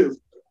forgive,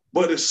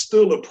 but it's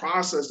still a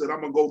process that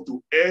I'm gonna go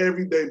through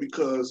every day,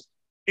 because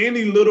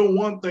any little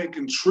one thing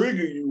can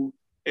trigger you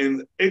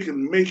and it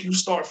can make you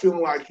start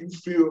feeling like you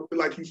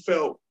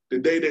felt the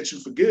day that you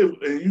forgive.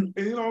 And you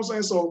know what I'm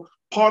saying? So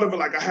part of it,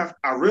 like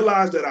I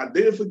realized that I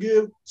did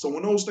forgive. So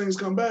when those things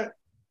come back,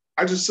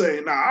 I just say,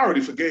 nah, I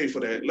already forgave for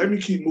that. Let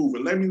me keep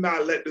moving. Let me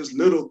not let this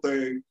little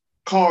thing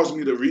cause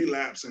me to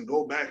relapse and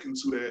go back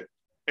into that.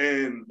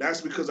 And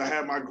that's because I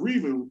had my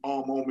grieving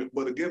moment.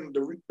 But again,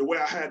 the way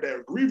I had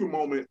that grieving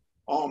moment,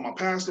 my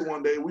pastor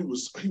one day,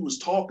 he was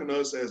talking to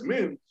us as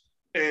men,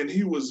 and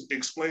he was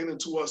explaining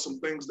to us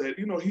some things that,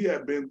 he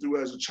had been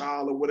through as a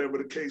child or whatever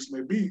the case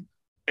may be.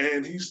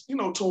 And he's,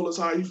 told us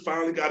how he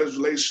finally got his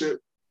relationship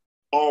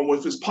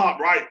with his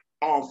pop, right,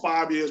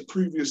 5 years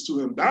previous to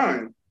him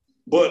dying.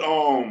 But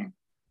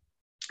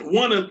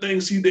one of the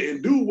things he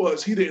didn't do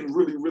was he didn't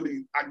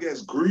really, I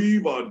guess,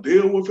 grieve or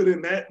deal with it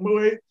in that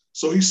way.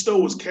 So he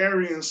still was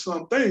carrying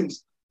some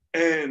things.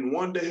 And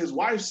one day his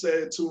wife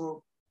said to him,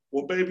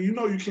 well, baby,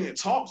 you can't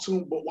talk to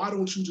him, but why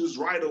don't you just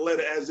write a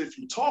letter as if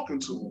you're talking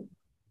to him?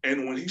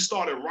 And when he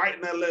started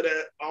writing that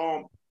letter,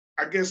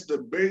 I guess to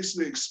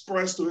basically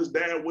express to his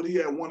dad what he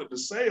had wanted to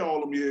say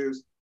all them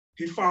years,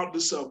 he found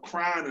himself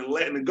crying and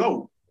letting it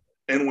go.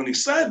 And when he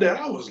said that,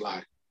 I was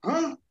like,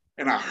 huh?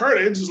 And I heard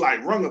it just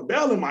like rung a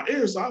bell in my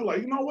ears. So I was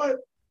like, you know what?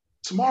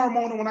 Tomorrow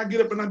morning when I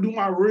get up and I do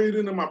my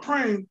reading and my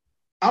praying,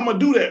 I'm gonna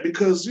do that,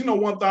 because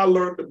one thing I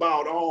learned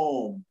about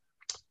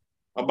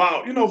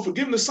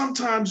forgiveness.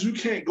 Sometimes you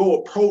can't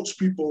go approach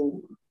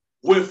people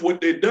with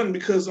what they've done,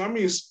 because I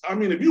mean,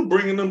 if you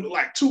bringing them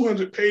like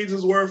 200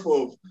 pages worth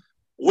of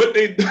what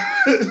they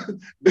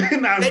done,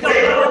 they're not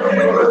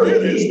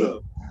forgiving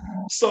stuff.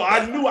 So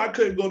I knew I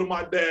couldn't go to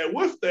my dad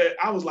with that.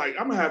 I was like,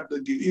 I'm gonna have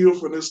to get healed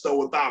from this stuff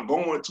without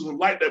going to him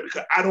like that,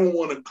 because I don't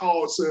want to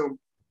cause him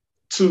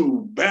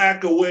to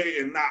back away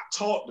and not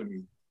talk to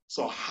me.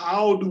 So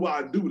how do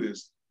I do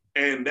this?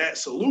 And that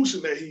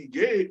solution that he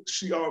gave,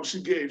 she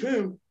gave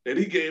him, that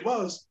he gave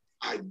us,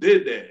 I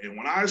did that. And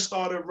when I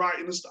started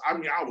writing this, I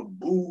was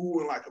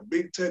boo-hooing like a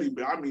big teddy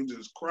bear.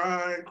 Just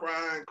crying.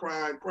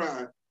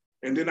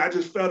 And then I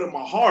just felt in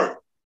my heart,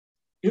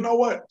 you know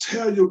what?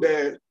 Tell your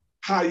dad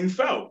how you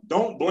felt.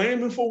 Don't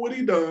blame him for what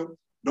he done.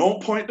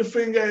 Don't point the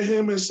finger at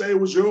him and say it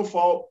was your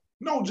fault.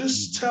 No,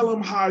 just tell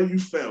him how you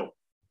felt.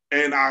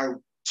 And I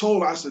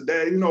said,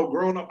 Dad,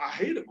 growing up, I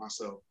hated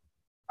myself.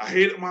 I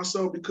hated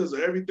myself because of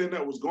everything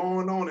that was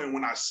going on. And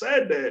when I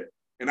said that,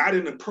 and I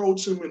didn't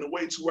approach him in a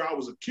way to where I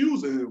was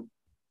accusing him,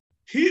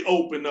 he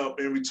opened up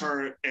in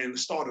return and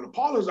started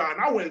apologizing.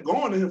 I wasn't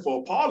going to him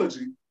for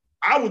apology.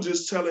 I was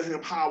just telling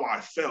him how I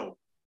felt.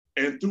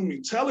 And through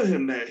me telling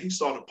him that, he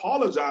started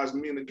apologizing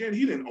to me. And again,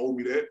 he didn't owe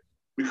me that,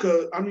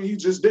 because, he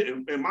just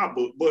didn't in my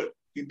book, but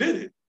he did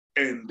it.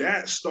 And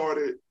that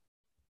started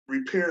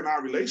repairing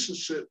our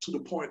relationship to the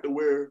point to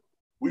where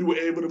we were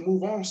able to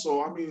move on.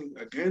 So,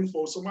 again,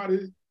 for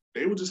somebody,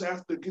 they would just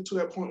have to get to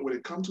that point where they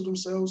come to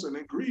themselves and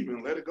they grieve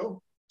and let it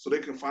go so they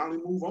can finally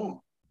move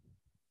on.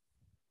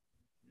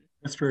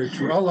 That's very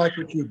true. I like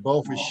what you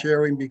both are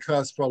sharing,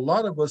 because for a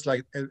lot of us,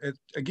 like,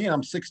 again,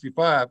 I'm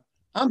 65.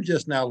 I'm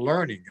just now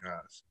learning,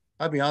 guys.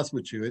 I'll be honest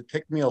with you. It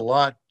took me a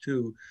lot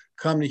to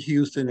come to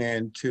Houston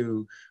and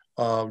to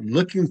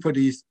looking for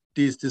this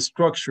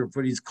structure,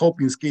 for these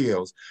coping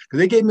skills. Because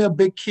they gave me a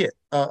big kit,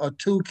 a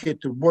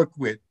toolkit to work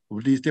with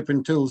these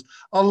different tools.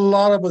 A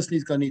lot of us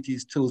gonna need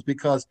these tools,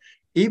 because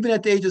even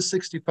at the age of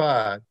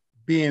 65,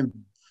 being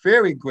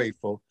very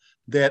grateful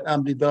that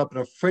I'm developing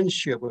a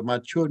friendship with my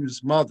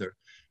children's mother.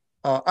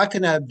 I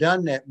could not have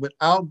done that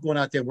without going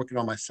out there working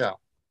on myself.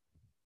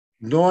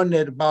 Knowing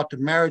that about the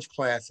marriage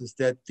classes,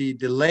 that the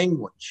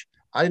language,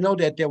 I know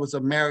that there was a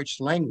marriage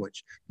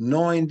language,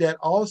 knowing that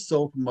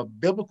also from a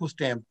biblical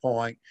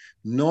standpoint,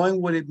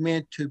 knowing what it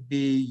meant to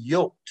be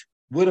yoked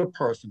with a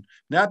person,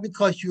 not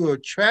because you are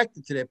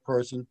attracted to that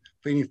person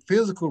for any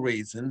physical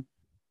reason,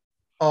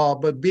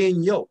 but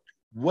being yoked.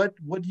 What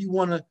do you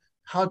want to,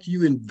 how do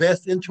you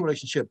invest into a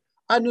relationship?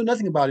 I knew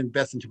nothing about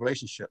investing into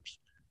relationships.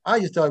 I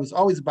just thought it was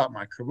always about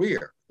my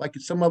career. Like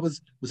some of us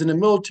was in the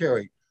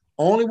military.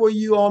 Only were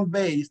you on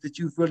base that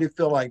you really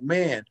feel like,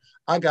 man,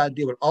 I got to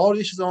deal with all the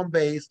issues on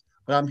base,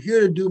 but I'm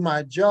here to do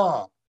my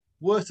job.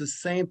 Well, it's the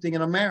same thing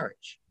in a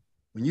marriage.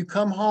 When you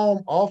come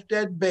home off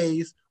that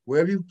base,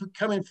 wherever you're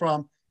coming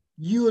from,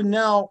 you are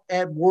now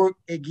at work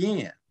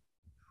again.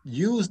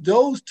 Use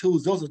those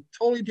tools. Those are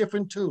totally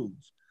different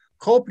tools.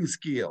 Coping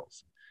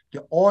skills,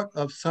 the art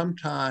of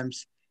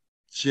sometimes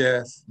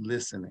just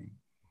listening.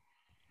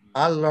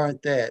 I learned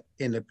that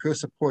in the peer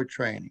support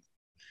training.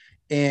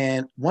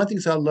 And one thing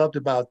I loved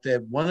about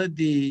that,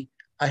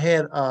 I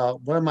had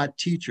one of my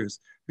teachers,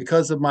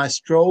 because of my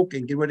stroke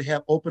and getting ready to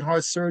have open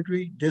heart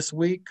surgery this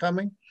week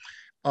coming,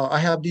 I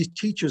have these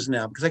teachers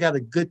now because I got a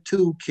good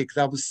toolkit because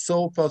I was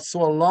felt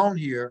so alone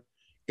here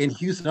in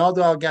Houston.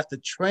 Although I got the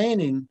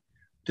training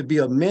to be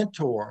a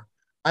mentor,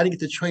 I didn't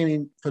get the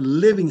training for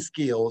living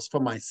skills for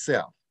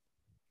myself.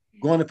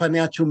 Going to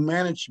financial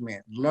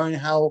management, learning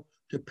how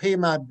to pay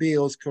my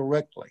bills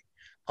correctly.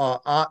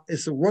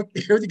 It's a work,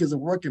 everything is a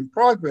work in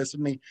progress for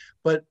me,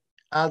 but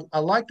I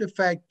like the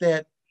fact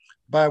that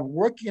by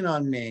working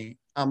on me,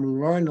 I'm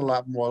learning a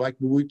lot more. Like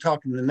when we're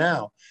talking to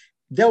now,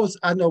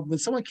 I know when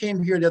someone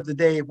came here the other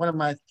day, one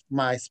of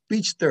my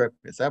speech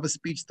therapists, I have a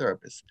speech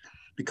therapist.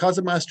 Because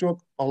of my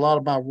stroke, a lot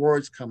of my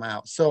words come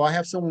out. So I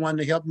have someone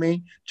to help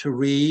me to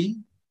read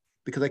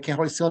because I can't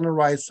hardly see on the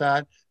right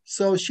side.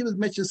 So she was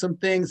mentioning some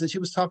things and she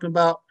was talking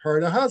about her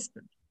and her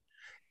husband.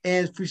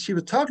 And she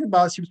was talking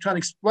about, she was trying to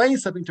explain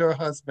something to her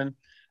husband.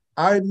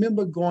 I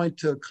remember going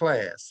to a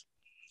class,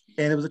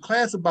 and it was a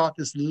class about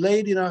this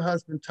lady and her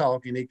husband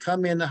talking. They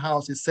come in the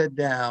house, they sit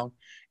down,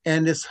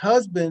 and this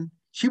husband,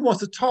 she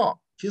wants to talk.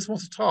 She just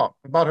wants to talk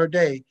about her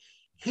day.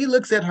 He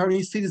looks at her and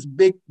he sees this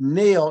big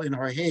nail in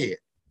her head,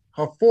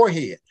 her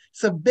forehead.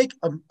 It's a big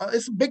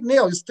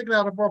nail just sticking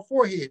out of her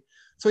forehead.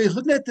 So he's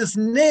looking at this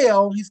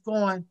nail. He's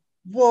going,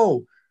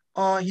 whoa.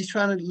 He's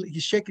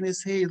shaking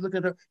his head, looking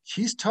at her.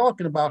 She's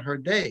talking about her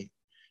day.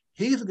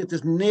 He's looking at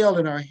this nail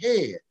in her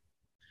head.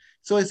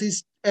 So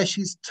as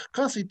she's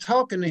constantly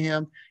talking to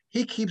him,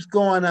 he keeps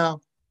going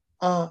out.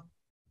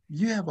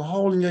 You have a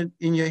hole in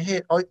your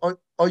head.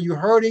 Are you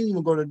hurting? You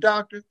want to go to the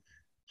doctor?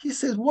 He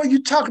says, what are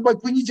you talking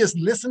about? When you just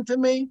listen to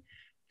me?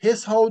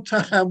 His whole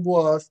time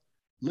was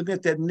looking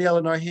at that nail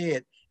in her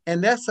head.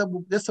 And that's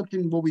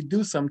something what we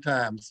do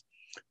sometimes.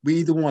 We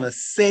either want to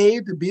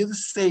save to be the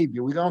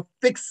savior. We're going to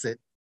fix it.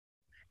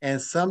 And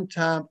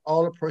sometimes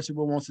all a person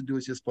wants to do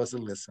is just supposed to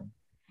listen.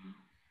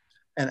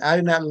 And I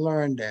did not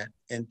learn that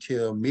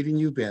until meeting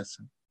you,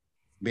 Benson,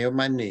 being on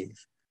my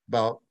knees,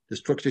 about the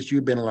structures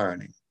you've been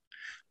learning.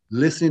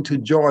 Listening to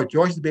George.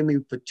 George has been with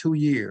me for 2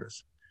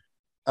 years.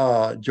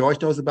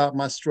 George knows about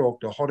my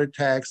stroke, the heart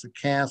attacks, the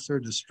cancer,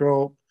 the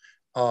stroke.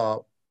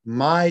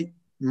 My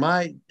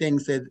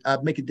things that I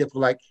make it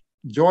difficult, like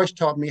George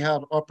taught me how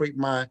to operate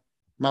my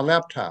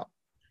laptop.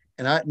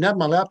 And not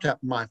my laptop,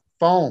 my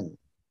phone.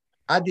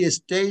 I did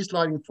stage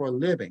lighting for a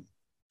living.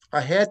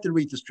 I had to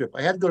read the script.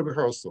 I had to go to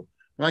rehearsal.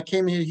 When I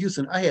came here to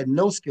Houston, I had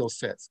no skill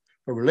sets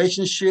for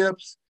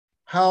relationships,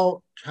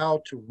 how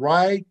to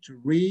write, to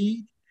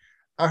read.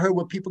 I heard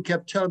what people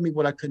kept telling me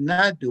what I could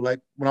not do.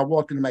 Like when I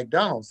walked into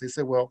McDonald's, they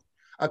said, well,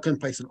 I couldn't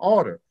place an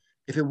order.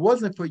 If it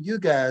wasn't for you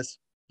guys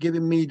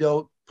giving me,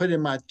 put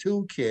in my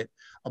toolkit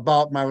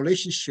about my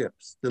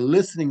relationships, the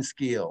listening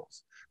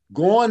skills,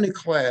 going to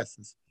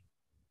classes,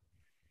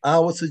 I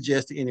would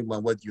suggest to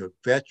anyone, whether you're a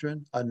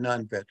veteran or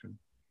non-veteran,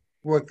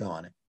 work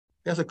on it.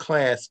 There's a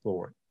class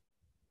for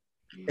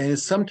it. And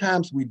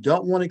sometimes we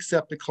don't want to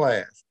accept the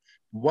class.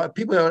 What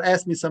people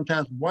ask me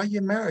sometimes, why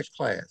your marriage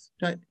class?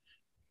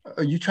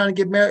 Are you trying to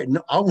get married?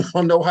 No, I want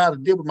to know how to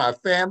deal with my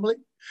family,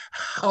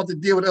 how to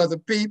deal with other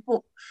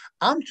people.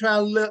 I'm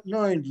trying to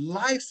learn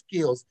life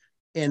skills.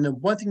 And the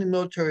one thing the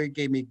military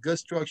gave me good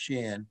structure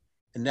in,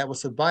 and that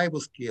was survival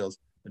skills,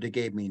 but they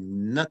gave me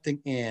nothing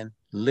in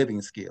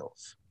living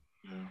skills.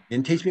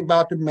 Didn't teach me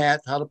about the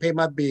math, how to pay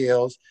my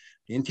bills.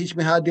 Didn't teach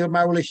me how to deal with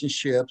my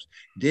relationships.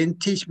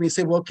 Didn't teach me,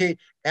 say, well, okay,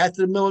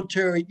 after the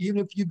military,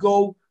 even if you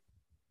go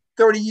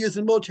 30 years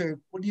in the military,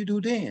 what do you do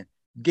then?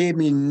 Gave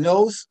me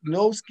no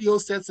skill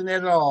sets in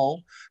that at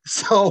all.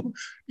 So,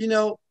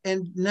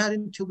 and not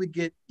until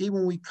even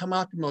when we come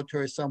out the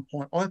military at some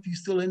point, or if you're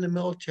still in the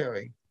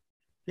military,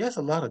 there's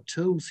a lot of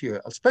tools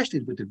here,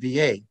 especially with the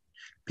VA.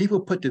 People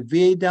put the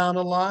VA down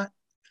a lot,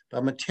 but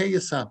I'm going to tell you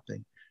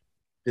something.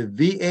 The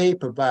VA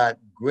provide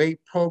great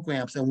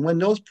programs. And when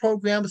those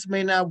programs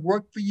may not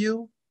work for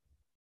you,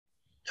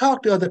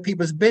 talk to other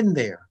people that's been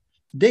there.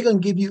 They're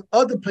going to give you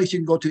other places you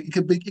can go to. It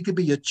could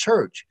be your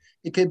church.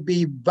 It could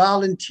be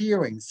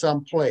volunteering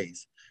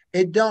someplace.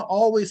 It don't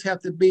always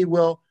have to be,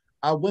 well,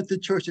 I went to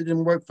church, it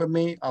didn't work for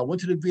me. I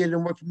went to the VA, it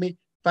didn't work for me.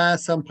 Find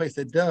someplace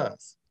that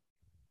does.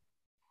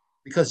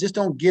 Because just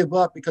don't give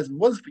up, because it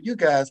wasn't for you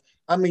guys.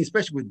 I mean,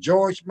 especially with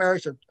George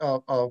marriage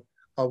of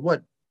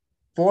what,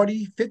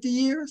 40, 50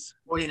 years?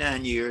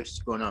 49 years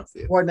going on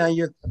 50. 49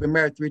 years. I've been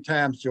married 3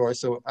 times, George.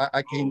 So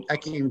I can't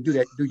even do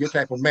that, do your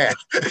type of math.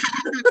 I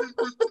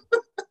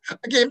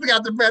can't figure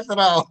out the math at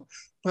all.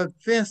 But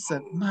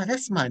Vincent,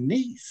 that's my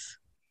niece.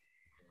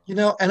 You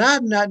know, and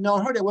I've not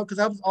known her that well because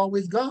I was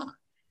always gone.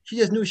 She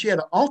just knew she had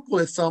an uncle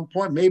at some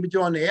point, maybe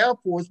joined the Air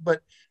Force,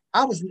 but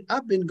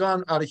I've been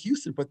gone out of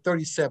Houston for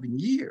 37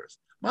 years.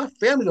 My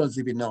family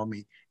doesn't even know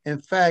me.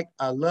 In fact,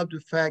 I love the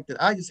fact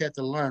that I just had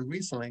to learn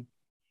recently.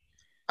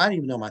 I didn't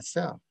even know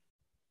myself.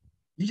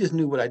 You just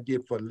knew what I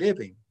did for a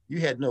living. You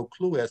had no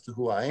clue as to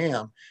who I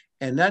am.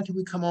 And not until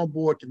we come on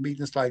board to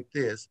meetings like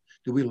this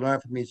do we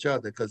learn from each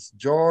other. Because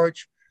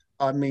George,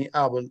 I mean,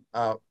 I will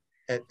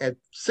at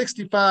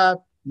 65.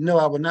 No,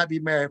 I will not be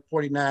married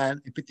 49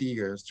 and 50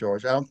 years,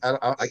 George.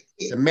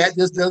 The math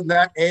just does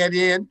not add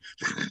in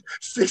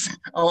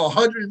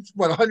 100,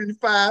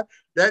 105.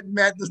 That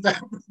math does not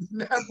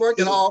work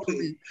at all for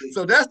me.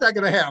 So that's not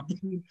going to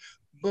happen.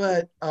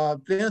 But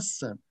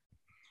Vincent,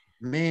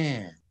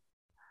 man,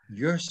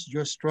 your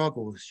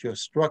struggles, your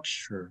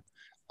structure,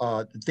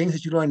 the things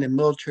that you learned in the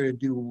military to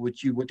do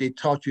what they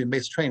taught you in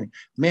basic training,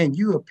 man,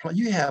 you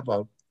have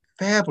a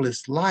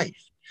fabulous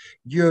life.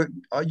 You're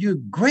a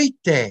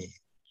great dad.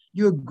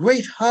 You're a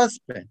great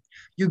husband.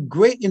 You're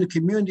great in the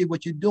community,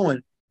 what you're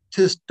doing.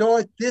 To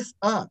start this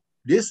up,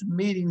 this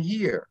meeting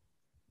here,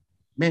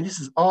 man, this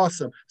is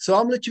awesome. So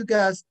I'm gonna let you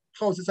guys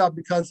close this out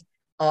because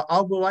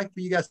I would like for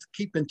you guys to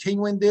keep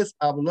continuing this.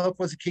 I would love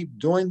for us to keep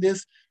doing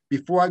this.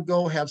 Before I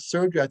go have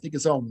surgery, I think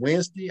it's on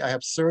Wednesday, I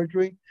have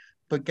surgery.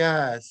 But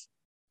guys,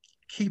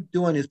 keep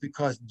doing this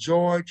because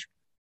George,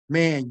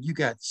 man, you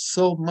got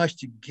so much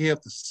to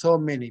give to so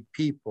many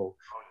people.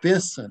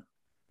 Vincent,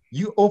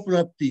 you open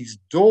up these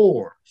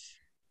doors.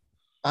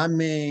 I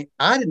mean,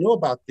 I didn't know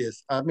about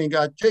this. I mean,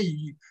 I tell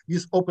you, you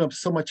just opened up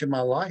so much in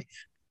my life.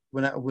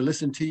 When I would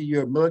listen to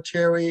your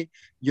military,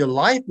 your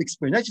life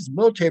experience, not just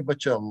military,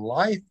 but your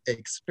life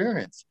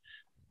experience.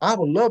 I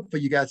would love for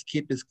you guys to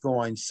keep this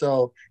going.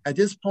 So at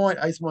this point,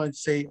 I just want to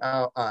say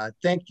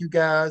thank you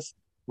guys,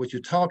 what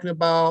you're talking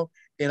about.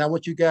 And I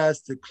want you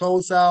guys to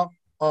close out.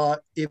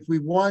 If we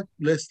want,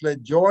 let's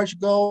let George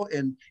go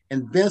and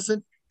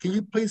Vincent. Can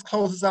you please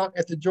close us out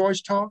at the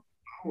George talk?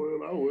 I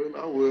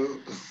will.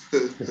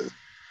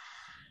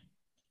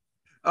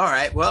 All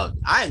right. Well,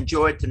 I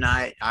enjoyed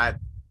tonight.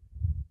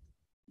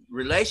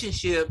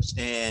 Relationships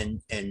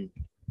and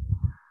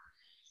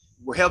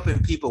we're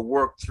helping people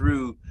work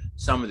through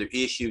some of their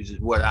issues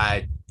is what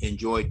I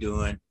enjoy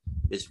doing.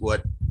 It's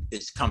what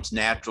comes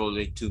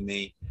naturally to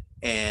me,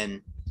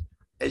 and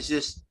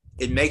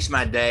it makes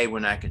my day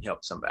when I can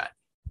help somebody.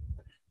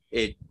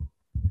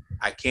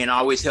 I can't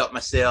always help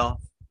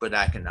myself, but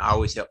I can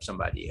always help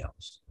somebody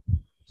else.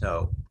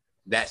 So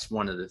that's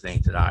one of the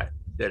things that I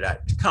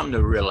come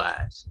to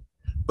realize.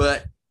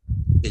 But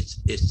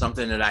it's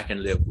something that I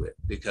can live with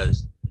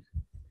because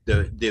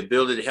the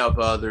ability to help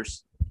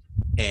others,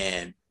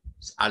 and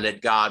I let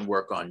God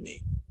work on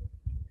me.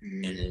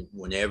 Mm-hmm. And then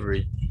whenever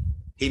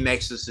he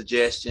makes a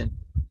suggestion,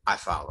 I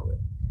follow it.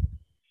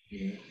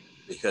 Mm-hmm.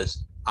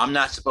 Because I'm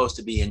not supposed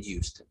to be in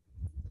Houston.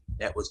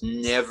 That was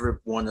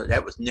never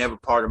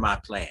part of my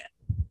plan.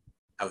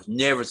 I was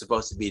never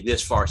supposed to be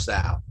this far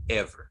south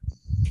ever.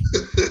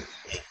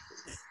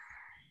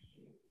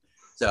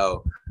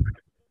 So,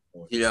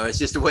 it's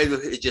just the way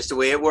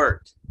it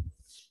worked.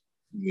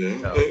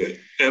 Yeah, so.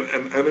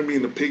 and I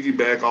mean to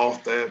piggyback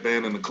off that,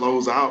 man, and to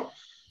close out,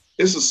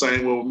 it's the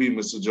same way with me,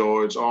 Mr.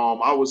 George.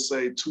 I would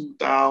say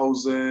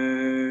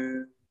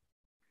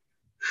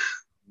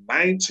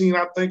 2019,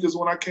 I think, is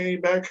when I came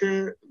back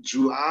here,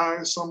 July,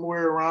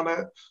 somewhere around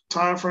that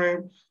time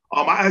frame.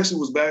 I actually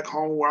was back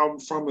home where I'm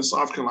from in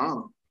South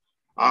Carolina.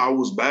 I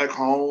was back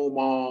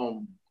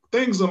home.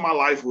 Things in my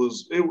life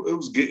was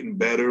getting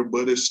better,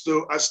 but I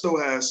still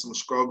had some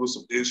struggles,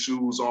 some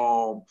issues.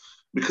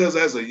 Because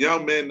as a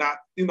young man, not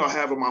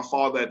having my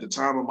father at the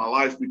time of my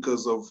life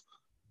because of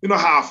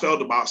how I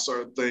felt about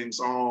certain things.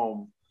 I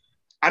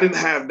didn't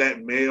have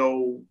that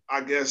male,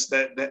 I guess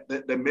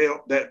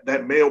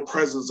that male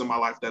presence in my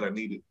life that I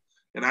needed.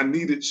 And I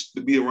needed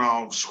to be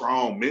around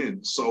strong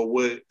men. So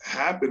what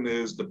happened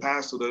is the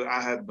pastor that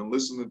I had been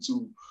listening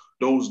to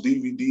those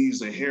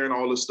DVDs and hearing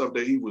all this stuff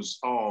that he was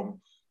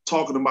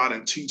talking about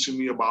and teaching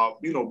me about,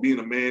 being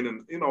a man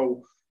and,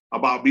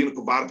 about being a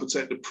provider,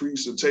 protector,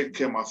 priest, and taking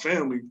care of my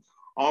family.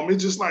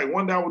 It's just like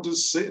one day I was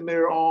just sitting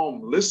there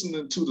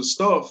listening to the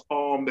stuff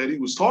that he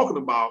was talking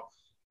about.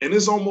 And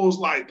it's almost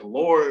like the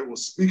Lord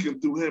was speaking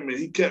through him, and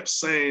he kept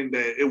saying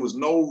that it was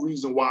no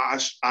reason why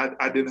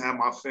I didn't have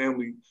my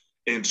family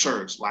in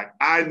church. Like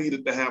I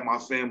needed to have my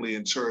family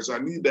in church. I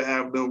needed to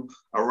have them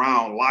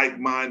around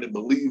like-minded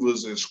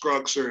believers and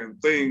structure and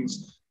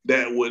things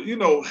that would,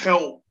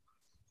 help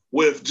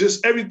with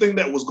just everything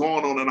that was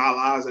going on in our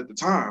lives at the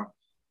time.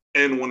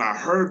 And when I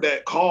heard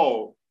that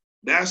call,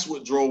 that's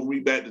what drove me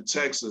back to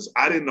Texas.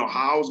 I didn't know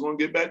how I was going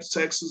to get back to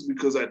Texas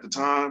because at the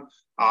time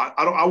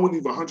I wasn't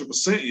even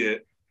 100%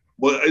 yet,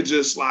 but it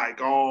just like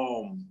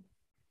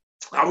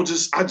I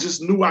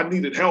just knew I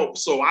needed help.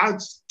 So I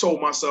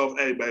told myself,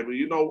 hey, baby,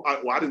 you know,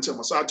 I didn't tell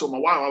myself. I told my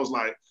wife, I was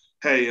like,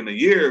 hey, in a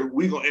year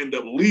we gonna end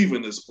up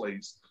leaving this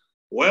place.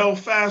 Well,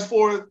 fast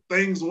forward,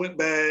 things went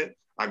bad.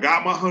 I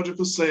got my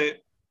 100%,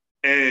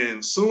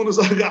 and soon as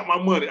I got my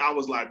money, I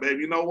was like,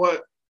 baby, you know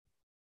what?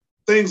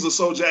 Things are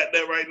so jacked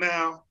up right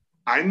now.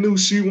 I knew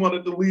she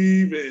wanted to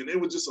leave, and it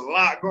was just a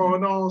lot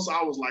going on. So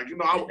I was like, you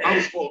know,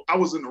 I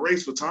was in the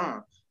race for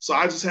time. So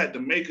I just had to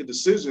make a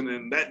decision,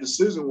 and that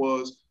decision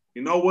was,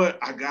 you know what?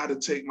 I got to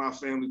take my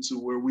family to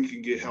where we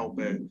can get help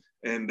at,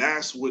 and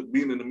that's what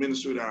being in the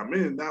ministry that I'm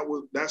in.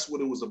 That's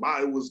what it was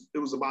about. It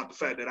was about the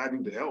fact that I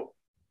needed help,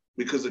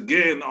 because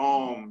again,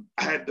 I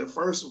had to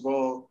first of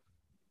all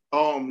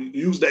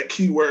use that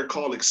key word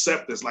called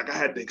acceptance. Like I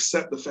had to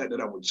accept the fact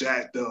that I was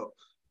jacked up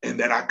and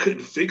that I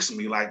couldn't fix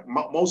me. Like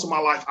most of my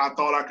life, I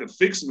thought I could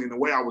fix me. And the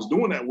way I was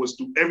doing that was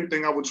through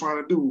everything I was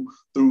trying to do,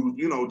 through,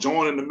 you know,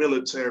 joining the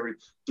military,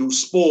 through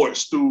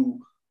sports, through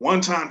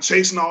one time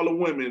chasing all the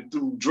women,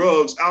 through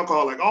drugs,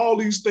 alcohol, like all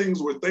these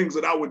things were things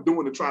that I was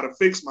doing to try to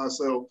fix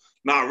myself.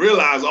 Now I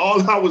realized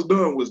all I was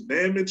doing was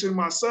damaging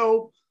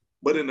myself,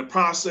 but in the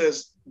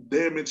process,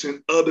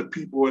 damaging other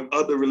people and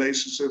other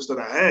relationships that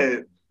I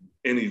had.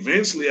 And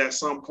eventually at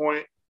some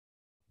point,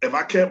 if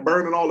I kept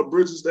burning all the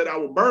bridges that I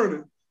was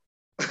burning,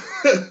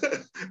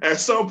 at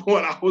some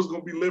point I was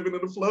going to be living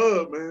in the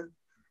flood, man.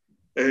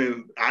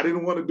 And I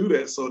didn't want to do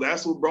that. So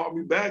that's what brought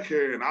me back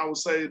here. And I would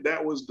say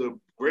that was the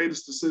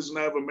greatest decision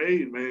I ever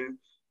made, man.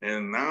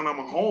 And now I'm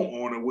a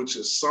homeowner, which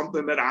is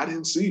something that I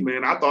didn't see,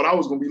 man. I thought I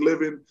was going to be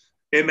living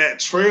in that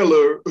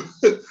trailer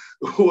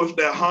with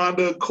that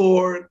Honda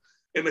Accord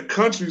in the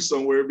country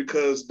somewhere,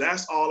 because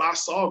that's all I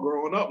saw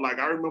growing up. Like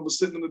I remember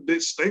sitting in the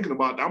ditch thinking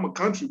about that. I'm a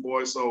country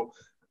boy, so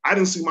I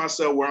didn't see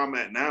myself where I'm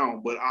at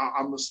now, but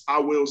I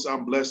will say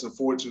I'm blessed and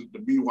fortunate to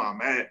be where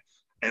I'm at.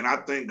 And I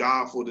thank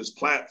God for this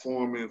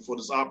platform and for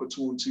this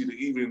opportunity to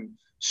even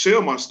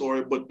share my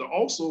story, but to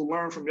also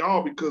learn from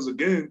y'all, because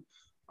again,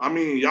 I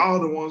mean, y'all are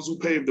the ones who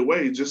paved the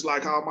way, just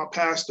like how my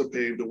pastor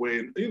paved the way.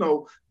 And, you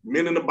know,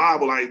 men in the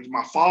Bible, like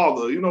my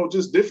father, you know,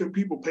 just different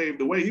people paved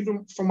the way,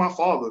 even from my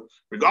father.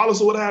 Regardless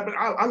of what happened,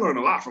 I learned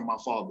a lot from my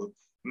father.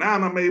 Now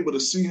I'm able to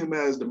see him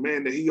as the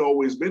man that he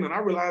always been. And I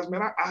realized,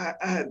 man, I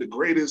had the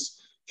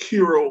greatest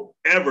hero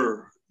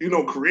ever, you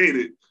know,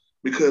 created,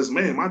 because,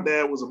 man, my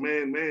dad was a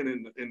man,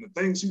 and the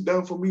things he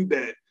done for me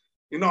that,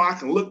 you know, I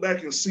can look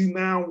back and see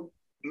now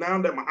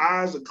that my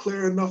eyes are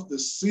clear enough to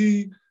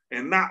see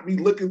and not be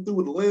looking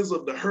through the lens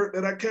of the hurt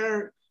that I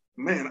carried,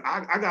 man,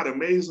 I got an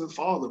amazing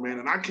father, man.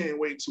 And I can't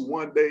wait to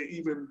one day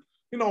even,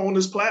 you know, on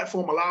this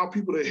platform, allow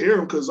people to hear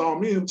him, because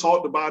me and him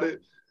talked about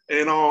it,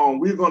 and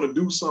we're going to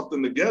do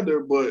something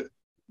together. But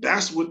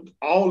that's what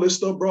all this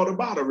stuff brought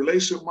about, a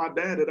relationship with my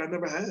dad that I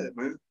never had,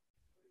 man.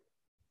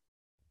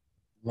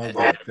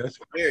 That's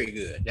very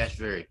good. That's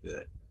very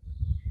good.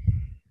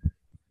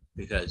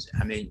 Because,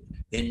 I mean,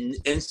 in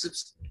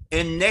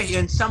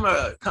some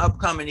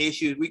upcoming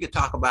issues, we can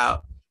talk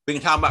about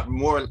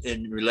more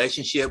in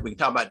relationship. We can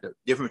talk about the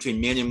difference between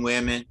men and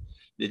women,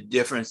 the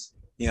difference,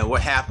 you know,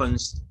 what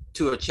happens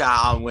to a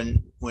child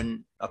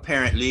when a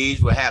parent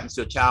leaves, what happens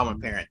to a child when a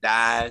parent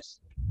dies.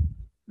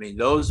 I mean,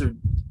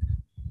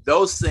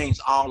 those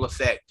things all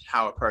affect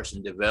how a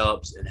person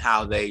develops and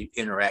how they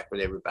interact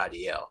with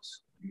everybody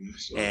else.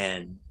 Yes,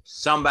 and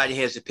somebody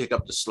has to pick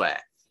up the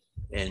slack.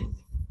 And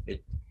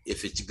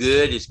if it's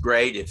good, it's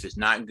great. If it's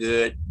not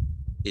good,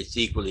 it's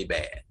equally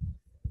bad.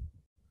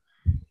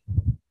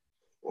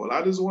 Well,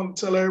 I just want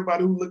to tell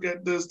everybody who look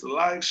at this to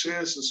like,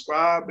 share,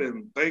 subscribe,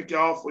 and thank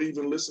y'all for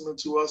even listening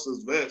to us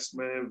as vets,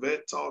 man.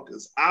 Vet Talk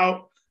is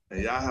out,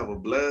 and y'all have a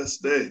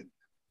blessed day.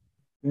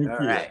 Thank you.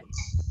 Right.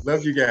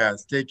 Love you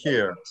guys. Take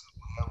care.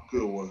 Have a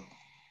good one.